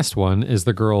the last one is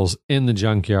the girls in the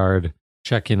junkyard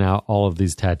checking out all of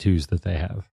these tattoos that they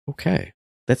have. Okay,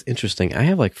 that's interesting. I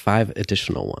have like 5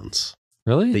 additional ones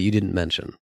Really? that you didn't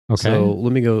mention. Okay. So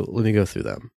let me go through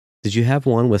them. Did you have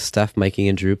one with Steph, Mikey,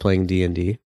 and Drew playing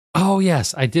D&D? Oh,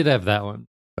 yes, I did have that one.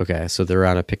 Okay, so they're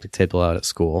on a picnic table out at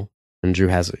school, and Drew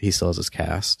still has his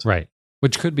cast. Right.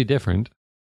 Which could be different.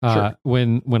 Sure.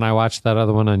 When I watched that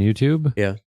other one on YouTube,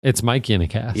 Yeah. it's Mikey in a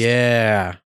cast.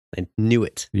 Yeah, I knew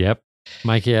it. Yep.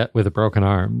 Mikey with a broken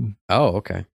arm. Oh,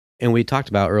 okay. And we talked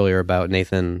about earlier about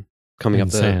Nathan coming And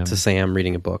up Sam. to Sam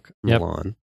reading a book on Yep. the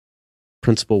lawn.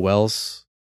 Principal Wells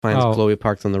finds Oh. Chloe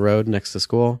parked on the road next to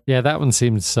school. Yeah, that one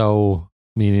seemed so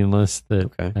meaningless that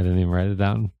Okay. I didn't even write it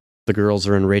down. The girls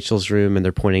are in Rachel's room and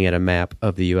they're pointing at a map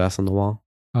of the U.S. on the wall.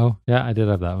 Oh, yeah, I did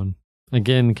have that one.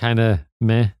 Again, kind of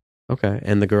meh. Okay.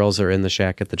 And the girls are in the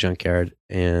shack at the junkyard,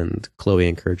 and Chloe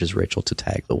encourages Rachel to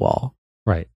tag the wall.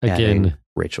 Right. adding Again,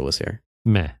 Rachel was here.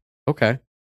 meh. Okay.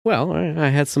 Well, I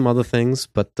had some other things,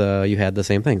 but you had the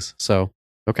same things. So,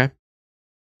 okay.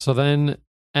 So then,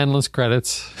 endless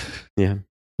credits. Yeah.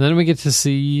 Then we get to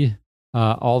see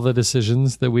all the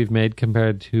decisions that we've made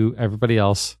compared to everybody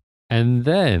else. And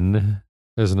then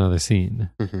there's another scene.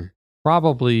 hmm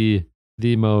Probably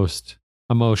the most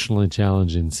emotionally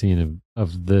challenging scene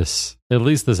of this, at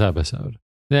least this episode.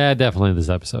 Yeah, definitely this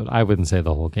episode. I wouldn't say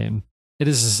the whole game.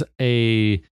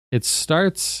 It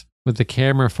starts with the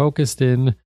camera focused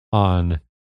in on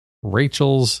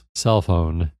Rachel's cell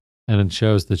phone, and it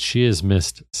shows that she has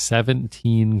missed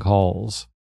 17 calls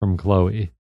from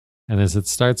Chloe. And as it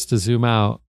starts to zoom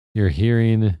out, you're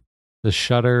hearing the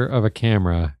shutter of a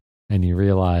camera, and you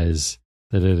realize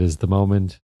that it is the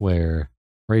moment where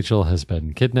Rachel has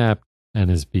been kidnapped and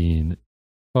is being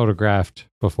photographed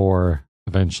before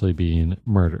eventually being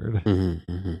murdered.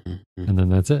 And then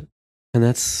that's it. And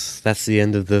that's the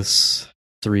end of this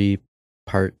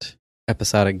 3-part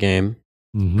episodic game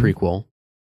Mhm. prequel.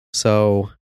 So,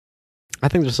 I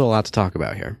think there's still a lot to talk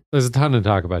about here. There's a ton to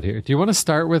talk about here. Do you want to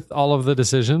start with all of the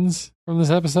decisions from this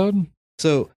episode?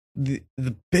 So the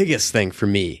biggest thing for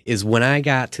me is when I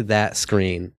got to that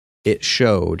screen, it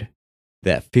showed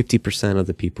that 50% of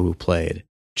the people who played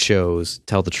chose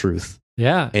tell the truth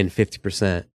Yeah. and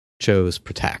 50% chose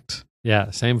protect.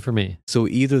 Yeah. Same for me. So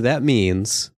either that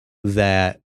means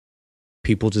that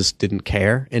people just didn't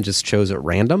care and just chose at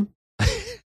random,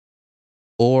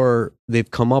 or they've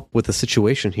come up with a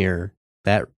situation here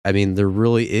that, I mean, there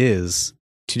really is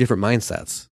 2 different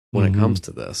mindsets when Mhm. it comes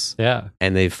to this. Yeah.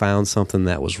 And they found something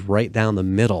that was right down the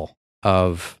middle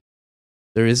of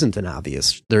there isn't an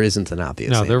obvious No,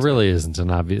 there answer. really isn't an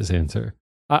obvious answer.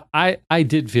 I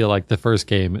did feel like the first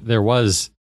game, there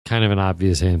was kind of an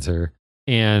obvious answer.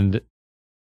 And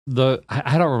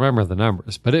I don't remember the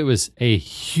numbers, but it was a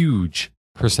huge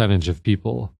percentage of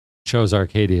people chose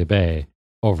Arcadia Bay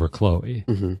over Chloe.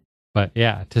 Mhm. But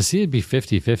yeah, to see it be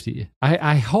 50-50,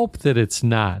 I hope that it's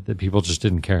not, that people just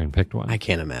didn't care and picked one. I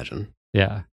can't imagine.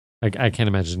 Yeah. I can't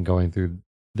imagine going through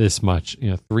this much,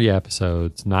 3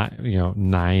 episodes, not,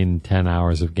 9-10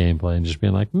 hours of gameplay and just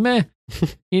being like, meh,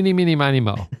 eeny, meeny, miny,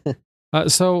 mo.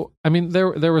 So, I mean, there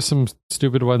were some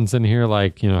stupid ones in here,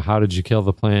 like, how did you kill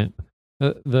the plant?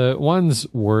 The ones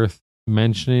worth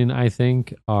mentioning, I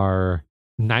think, are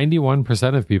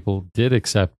 91% of people did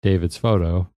accept David's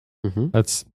photo. Mhm.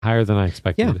 That's higher than I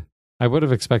expected. Yeah. I would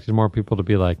have expected more people to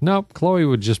be like, nope, Chloe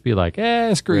would just be like,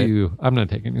 screw Right. you. I'm not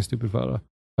taking your stupid photo.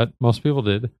 But most people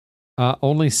did.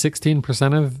 Only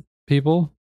 16% of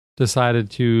people decided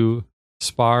to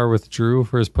spar with Drew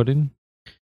for his pudding.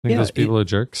 I think Yeah, those people are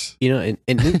jerks. And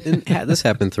this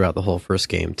happened throughout the whole first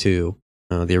game too.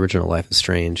 The original Life is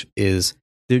Strange is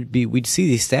we'd see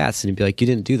these stats and it'd be like, you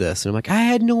didn't do this, and I'm like, I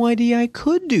had no idea I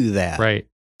could do that. Right.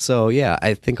 So yeah,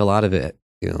 I think a lot of it,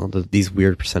 these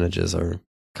weird percentages are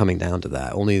coming down to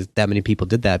that. Only that many people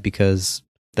did that because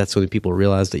that's when people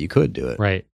realized that you could do it.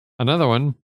 Right. Another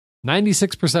one,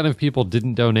 96% of people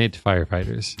didn't donate to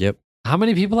firefighters. Yep. how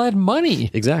many people had money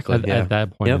Exactly. at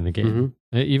that point in the game?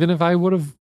 Even if I would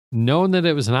have known that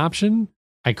it was an option,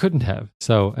 I couldn't have.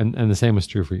 So, and the same was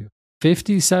true for you.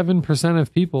 57%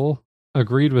 of people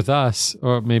agreed with us,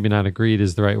 or maybe not agreed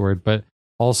is the right word, but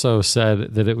also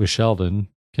said that it was Sheldon.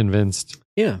 Convinced.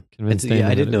 Yeah. Convinced.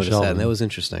 I did notice that, and that was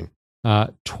interesting.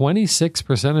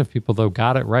 26% of people, though,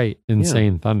 got it right.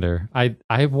 Insane Thunder.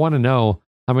 I want to know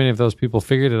how many of those people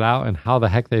figured it out and how the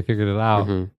heck they figured it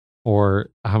out, or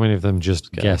how many of them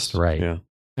just guessed right. Yeah.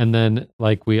 And then,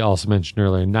 like we also mentioned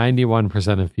earlier,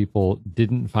 91% of people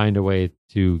didn't find a way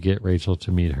to get Rachel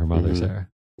to meet her mother, Sarah.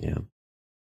 Yeah.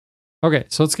 Okay,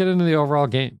 so let's get into the overall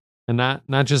game. And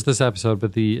not just this episode,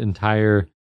 but the entire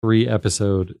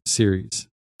 3-episode series.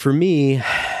 For me,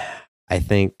 I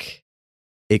think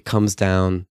it comes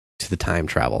down to the time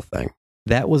travel thing.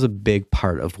 That was a big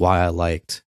part of why I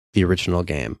liked the original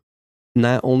game.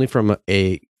 Not only from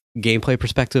a gameplay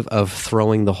perspective of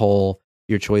throwing the whole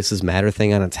your choices matter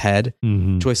thing on its head.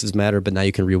 Choices matter, but now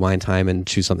you can rewind time and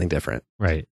choose something different.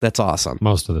 Right. That's awesome.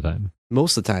 Most of the time.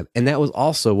 And that was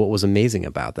also what was amazing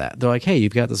about that. They're like, hey,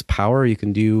 you've got this power. You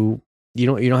can do, you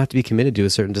don't have to be committed to a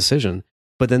certain decision.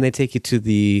 But then they take you to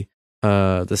the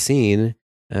scene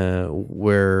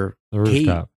where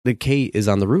Kate is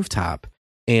on the rooftop,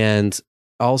 and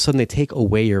all of a sudden they take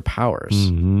away your powers,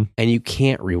 and you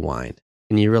can't rewind,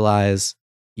 and you realize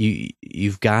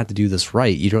you've got to do this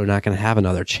right. You're not going to have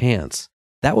another chance.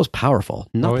 That was powerful.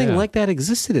 Nothing like that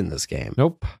existed in this game.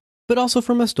 Nope. But also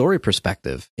from a story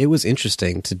perspective, it was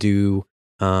interesting to do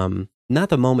not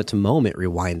the moment to moment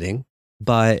rewinding,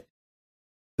 but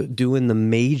doing the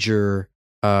major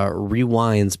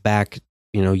rewinds back,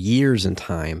 years in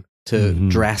time to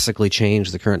drastically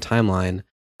change the current timeline,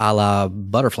 a la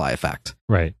Butterfly Effect.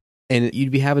 Right. And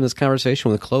you'd be having this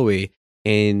conversation with Chloe,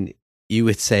 and you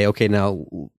would say, okay, now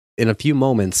in a few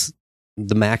moments,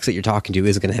 the Max that you're talking to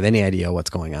isn't going to have any idea what's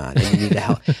going on. And you need to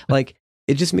help. Like,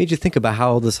 it just made you think about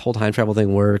how this whole time travel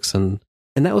thing works, and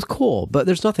that was cool. But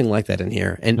there's nothing like that in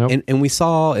here. And and we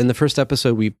saw in the first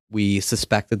episode, we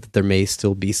suspected that there may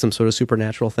still be some sort of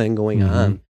supernatural thing going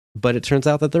on, but it turns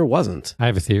out that there wasn't. I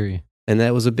have a theory, and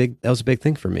that was a big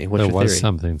thing for me. What's your theory? There was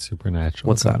something supernatural.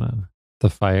 What's going that? on. The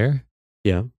fire.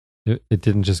 Yeah, it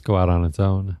didn't just go out on its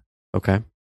own. Okay.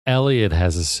 Elliot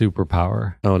has a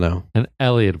superpower. Oh no! And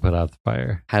Elliot put out the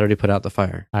fire. How did he put out the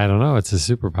fire? I don't know. It's a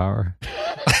superpower.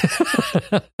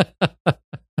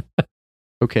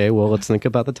 Okay, well, let's think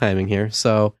about the timing here.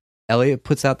 So Elliot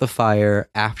puts out the fire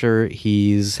after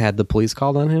he's had the police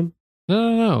called on him?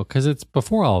 No, because it's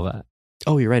before all that.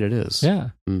 Oh, you're right, it is. Yeah.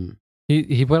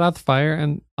 He put out the fire,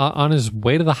 and on his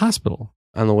way to the hospital.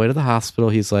 On the way to the hospital,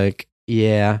 he's like,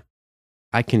 yeah,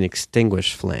 I can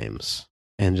extinguish flames.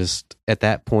 And just at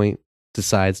that point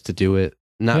decides to do it,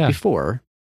 not before.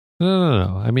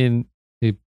 No. I mean,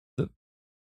 the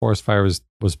forest fire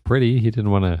was pretty. He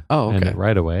didn't want to end it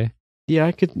right away. Yeah,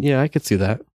 I could see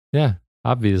that. Yeah,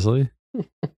 obviously.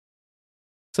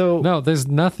 So no, there's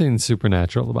nothing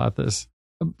supernatural about this.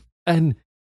 And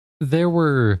there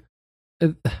were,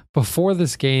 before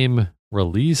this game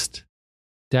released,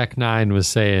 Deck 9 was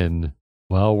saying,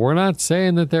 well, we're not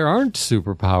saying that there aren't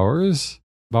superpowers,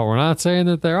 but we're not saying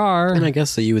that there are. And I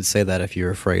guess that you would say that if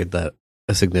you're afraid that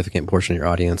a significant portion of your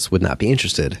audience would not be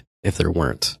interested if there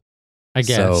weren't. I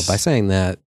guess. So by saying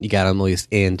that, you got them at least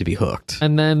in to be hooked.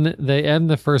 And then they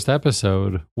end the first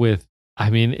episode with,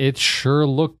 I mean, it sure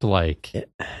looked like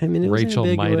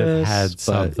Rachel might have had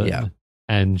something. Yeah.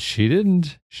 And she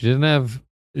didn't. She didn't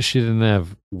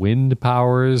have wind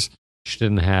powers. She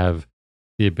didn't have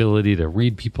the ability to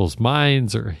read people's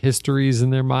minds or histories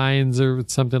in their minds or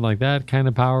something like that kind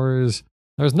of powers.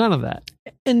 There was none of that.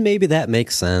 And maybe that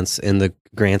makes sense in the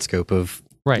grand scope of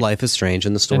Life is Strange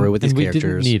and the story with these characters. We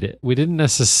didn't need it. We didn't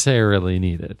necessarily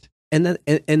need it.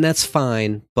 And that's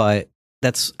fine, but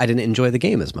I didn't enjoy the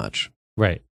game as much.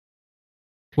 Right.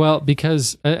 Well,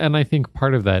 because, and I think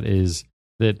part of that is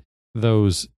that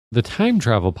the time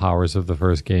travel powers of the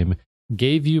first game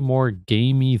gave you more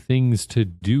gamey things to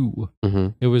do.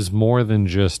 It was more than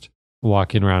just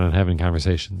walking around and having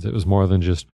conversations. It was more than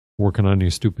just working on your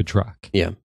stupid truck.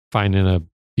 Yeah. Finding a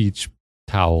beach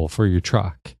towel for your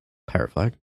truck. Pirate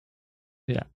flag.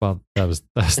 Yeah. Well, that's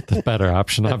the better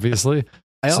option, obviously.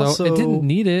 So it didn't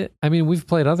need it. I mean, we've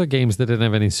played other games that didn't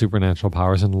have any supernatural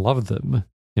powers and loved them.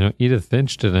 You know, Edith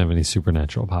Finch didn't have any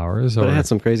supernatural powers. But it had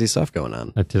some crazy stuff going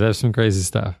on. It did have some crazy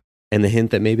stuff. And the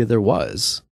hint that maybe there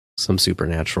was some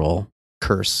supernatural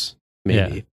curse,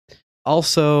 maybe. Yeah.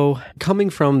 Also, coming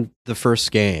from the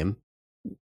first game,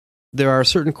 there are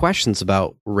certain questions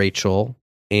about Rachel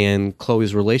and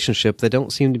Chloe's relationship that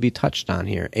don't seem to be touched on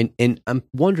here. And I'm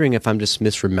wondering if I'm just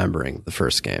misremembering the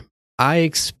first game. I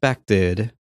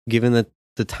expected, given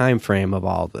the time frame of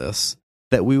all this,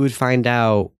 that we would find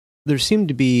out there seemed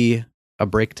to be a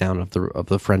breakdown of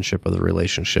the friendship or the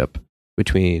relationship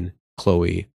between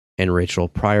Chloe and Rachel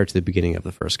prior to the beginning of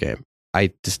the first game.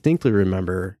 I distinctly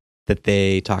remember that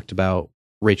they talked about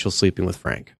Rachel sleeping with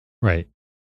Frank. Right.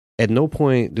 At no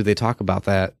point do they talk about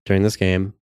that during this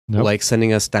game, Nope. like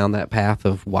sending us down that path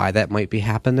of why that might be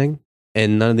happening.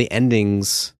 And none of the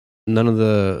endings, none of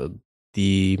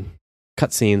the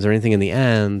cutscenes or anything in the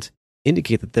end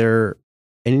indicate that they're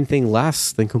anything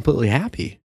less than completely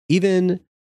happy. Even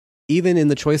in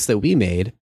the choice that we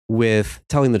made with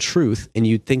telling the truth, and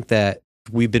you'd think that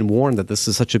we've been warned that this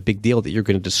is such a big deal that you're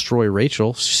going to destroy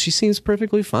Rachel, she seems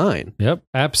perfectly fine. Yep.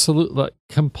 Absolutely.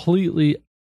 Completely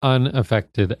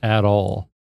unaffected at all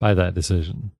by that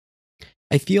decision.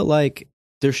 I feel like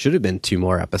there should have been 2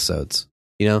 more episodes.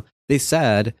 You know, they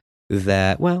said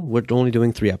that, well, we're only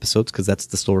doing 3 episodes because that's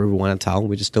the story we want to tell, and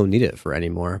we just don't need it for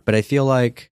anymore. But I feel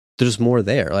like there's more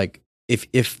there. Like if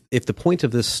the point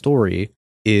of this story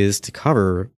is to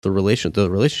cover the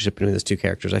relationship between those 2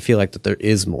 characters, I feel like that there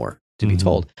is more to be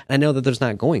told. And I know that there's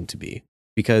not going to be,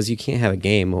 because you can't have a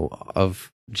game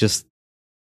of just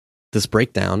this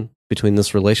breakdown between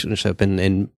this relationship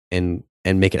and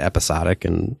make it episodic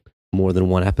and more than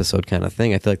 1 episode kind of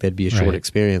thing. I feel like that'd be a short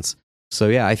experience. So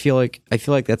yeah, I feel like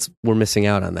we're missing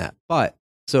out on that. But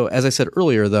so as I said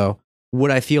earlier, though,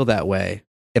 would I feel that way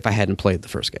if I hadn't played the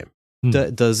first game?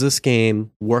 Does this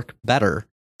game work better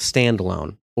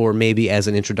standalone, or maybe as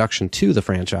an introduction to the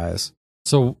franchise?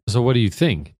 So what do you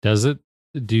think? Do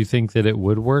you think that it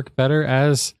would work better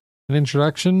as an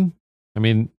introduction? I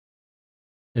mean,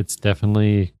 it's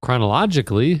definitely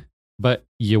chronologically, but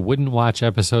you wouldn't watch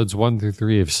episodes 1 through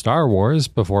 3 of Star Wars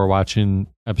before watching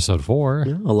episode 4.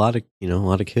 Yeah, a lot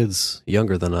of kids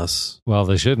younger than us, Well,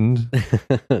 they shouldn't.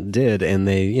 did, and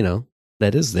they,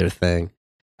 that is their thing.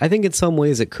 I think in some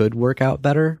ways it could work out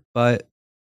better, but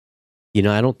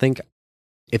I don't think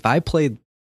if I played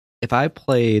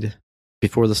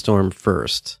Before the Storm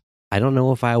first, I don't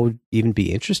know if I would even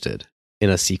be interested in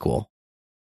a sequel.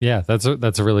 Yeah, that's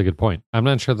a really good point. I'm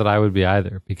not sure that I would be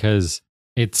either, because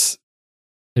it's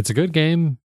a good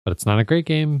game, but it's not a great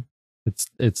game.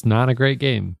 It's not a great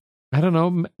game. I don't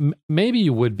know. Maybe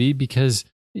you would be, because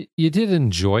you did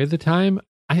enjoy the time.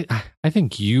 I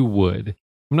think you would.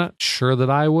 I'm not sure that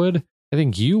I would. I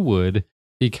think you would,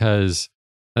 because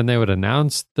then they would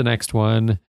announce the next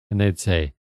one and they'd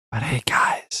say, but hey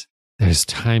guys, there's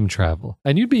time travel.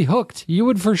 And you'd be hooked. You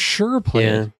would for sure play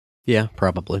it. Yeah,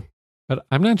 probably. But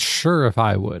I'm not sure if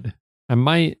I would. I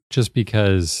might, just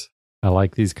because I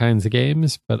like these kinds of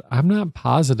games, but I'm not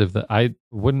positive that I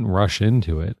wouldn't rush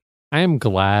into it. I am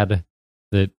glad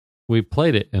that we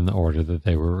played it in the order that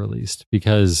they were released,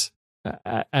 because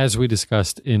as we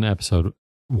discussed in episode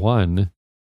 1,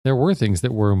 there were things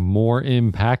that were more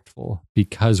impactful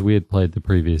because we had played the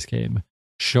previous game.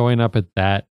 Showing up at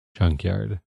that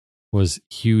junkyard was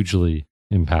hugely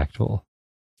impactful.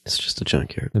 It's just a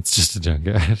junkyard. It's just a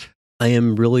junkyard. I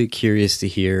am really curious to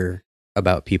hear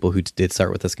about people who did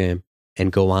start with this game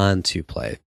and go on to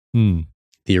play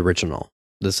the original.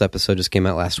 This episode just came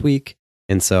out last week,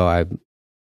 and so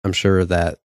I'm sure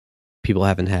that people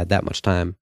haven't had that much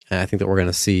time. And I think that we're going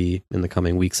to see in the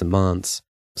coming weeks and months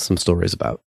some stories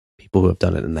about people who have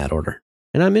done it in that order.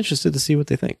 And I'm interested to see what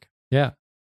they think. Yeah.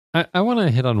 I want to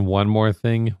hit on one more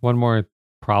thing, one more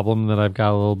problem that I've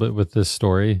got a little bit with this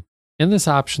story. In this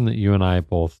option that you and I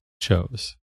both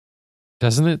chose,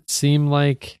 doesn't it seem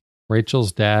like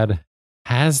Rachel's dad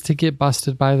has to get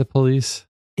busted by the police?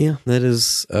 Yeah, that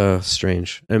is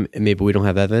strange. Maybe we don't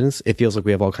have evidence. It feels like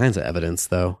we have all kinds of evidence,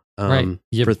 though, right.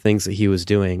 For things that he was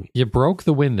doing. You broke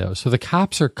the window, so the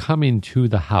cops are coming to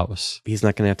the house. He's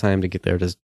not going to have time to get there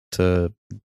to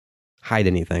hide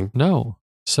anything. No.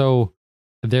 So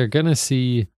they're going to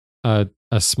see a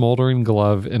smoldering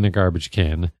glove in a garbage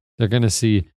can. They're going to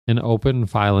see an open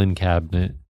filing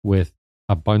cabinet with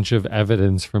a bunch of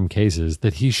evidence from cases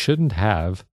that he shouldn't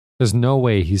have. There's no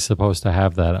way he's supposed to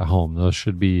have that at home. Those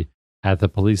should be at the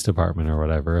police department or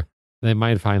whatever. They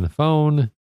might find the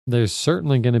phone. There's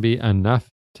certainly going to be enough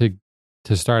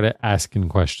to start asking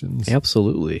questions.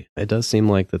 Absolutely. It does seem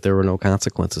like that there were no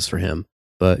consequences for him,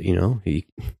 but they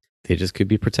just could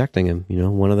be protecting him,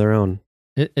 one of their own.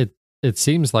 It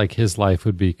seems like his life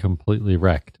would be completely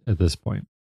wrecked at this point.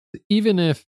 Even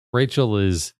if Rachel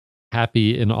is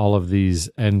happy in all of these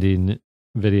ending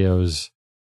videos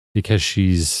because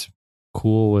she's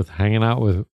cool with hanging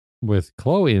out with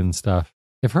Chloe and stuff,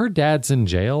 if her dad's in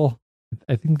jail,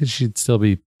 I think that she'd still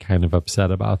be kind of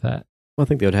upset about that. Well, I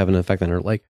think they would have an effect on her.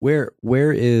 Like, where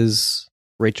is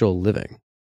Rachel living?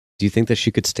 Do you think that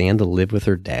she could stand to live with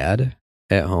her dad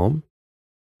at home?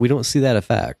 We don't see that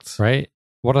effect. Right?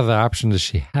 What other option does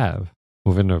she have?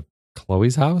 Move into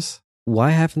Chloe's house?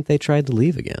 Why haven't they tried to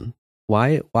leave again?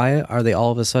 Why are they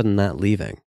all of a sudden not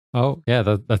leaving? Oh,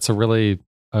 yeah, that's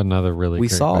another really We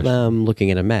great saw question. them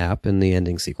looking at a map in the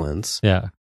ending sequence. Yeah.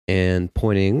 And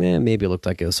pointing, maybe it looked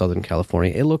like it was Southern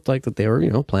California. It looked like that they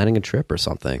were, planning a trip or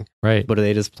something. Right. But are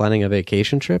they just planning a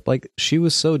vacation trip? Like, she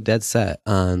was so dead set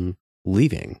on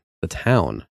leaving the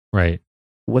town. Right.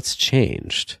 What's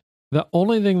changed? The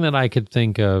only thing that I could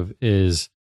think of is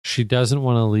she doesn't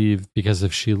want to leave because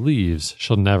if she leaves,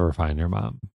 she'll never find her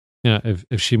mom.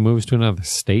 If she moves to another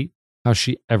state, how's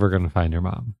she ever going to find her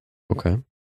mom? Okay.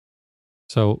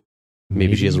 So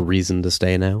Maybe she has a reason to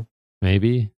stay now.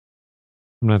 Maybe.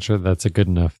 I'm not sure that's a good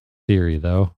enough theory,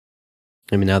 though.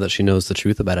 I mean, now that she knows the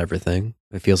truth about everything,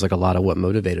 it feels like a lot of what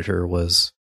motivated her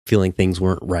was feeling things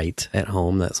weren't right at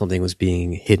home, that something was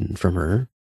being hidden from her.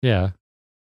 Yeah.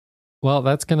 Well,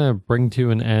 that's going to bring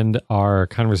to an end our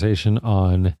conversation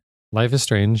on Life is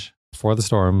Strange, Before the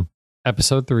Storm,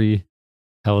 Episode 3,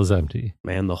 Hell is Empty.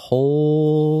 Man, the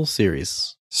whole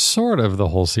series. Sort of the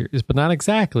whole series, but not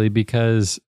exactly,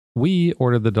 because we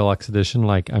ordered the deluxe edition,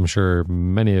 like I'm sure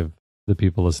many of the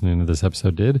people listening to this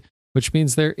episode did, which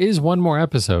means there is one more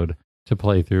episode to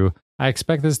play through. I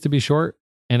expect this to be short,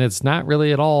 and it's not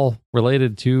really at all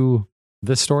related to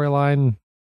this storyline.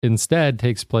 Instead,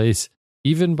 takes place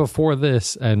even before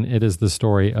this, and it is the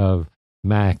story of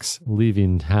Max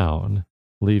leaving town,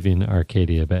 leaving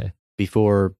Arcadia Bay.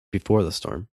 Before the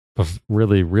storm.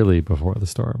 Really, really before the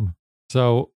storm.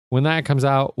 So when that comes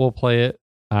out, we'll play it.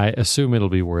 I assume it'll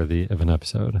be worthy of an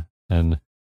episode, and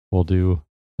we'll do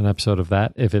an episode of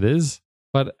that if it is.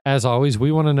 But as always,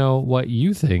 we want to know what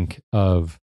you think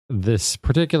of this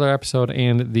particular episode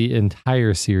and the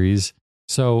entire series.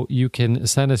 So you can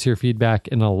send us your feedback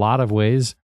in a lot of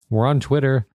ways. We're on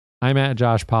Twitter. I'm at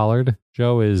Josh Pollard.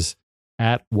 Joe is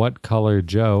at What Color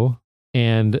Joe.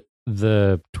 And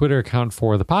the Twitter account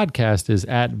for the podcast is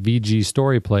at VG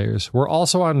Story Players. We're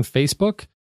also on Facebook,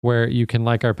 where you can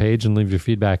like our page and leave your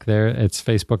feedback there. It's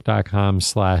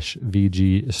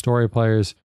facebook.com/VG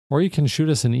Storyplayers. Or you can shoot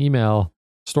us an email,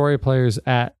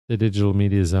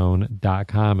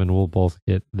 storyplayers@thedigitalmediazone.com, and we'll both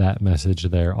get that message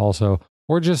there also.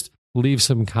 Or just leave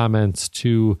some comments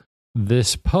to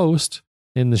this post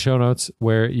in the show notes,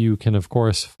 where you can, of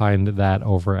course, find that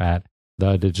over at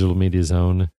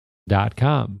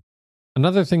thedigitalmediazone.com.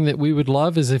 Another thing that we would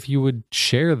love is if you would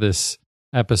share this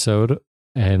episode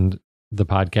and the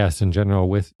podcast in general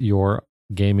with your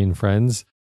gaming friends.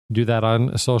 Do that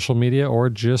on social media, or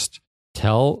just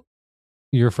tell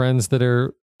your friends that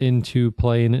are into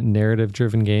playing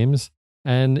narrative-driven games.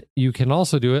 And you can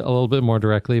also do it a little bit more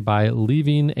directly by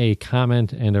leaving a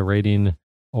comment and a rating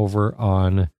over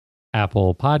on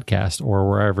Apple Podcast or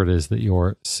wherever it is that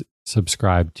you're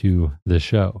subscribed to the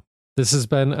show. This has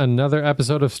been another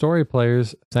episode of Story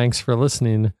Players. Thanks for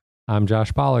listening. I'm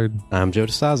Josh Pollard. I'm Joe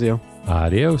DeStasio.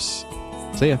 Adios.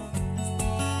 See ya.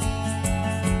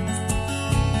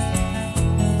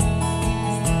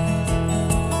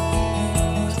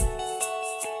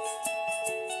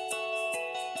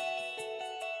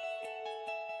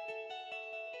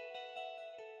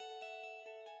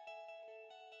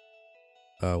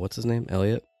 What's his name?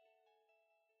 Elliot?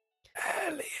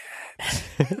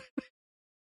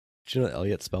 Did you know that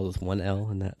Elliot spelled with one L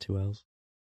and not two L's?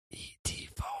 E.T.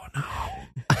 phone home.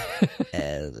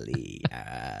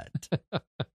 Elliot.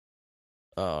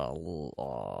 A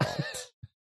lot.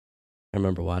 I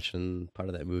remember watching part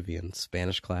of that movie in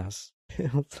Spanish class.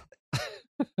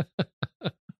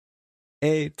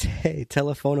 Hey,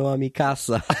 telefono a mi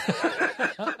casa.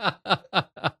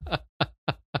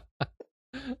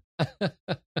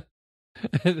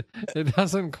 It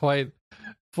doesn't quite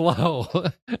flow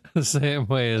the same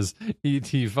way as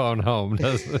E.T. phone home,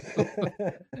 does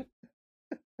it?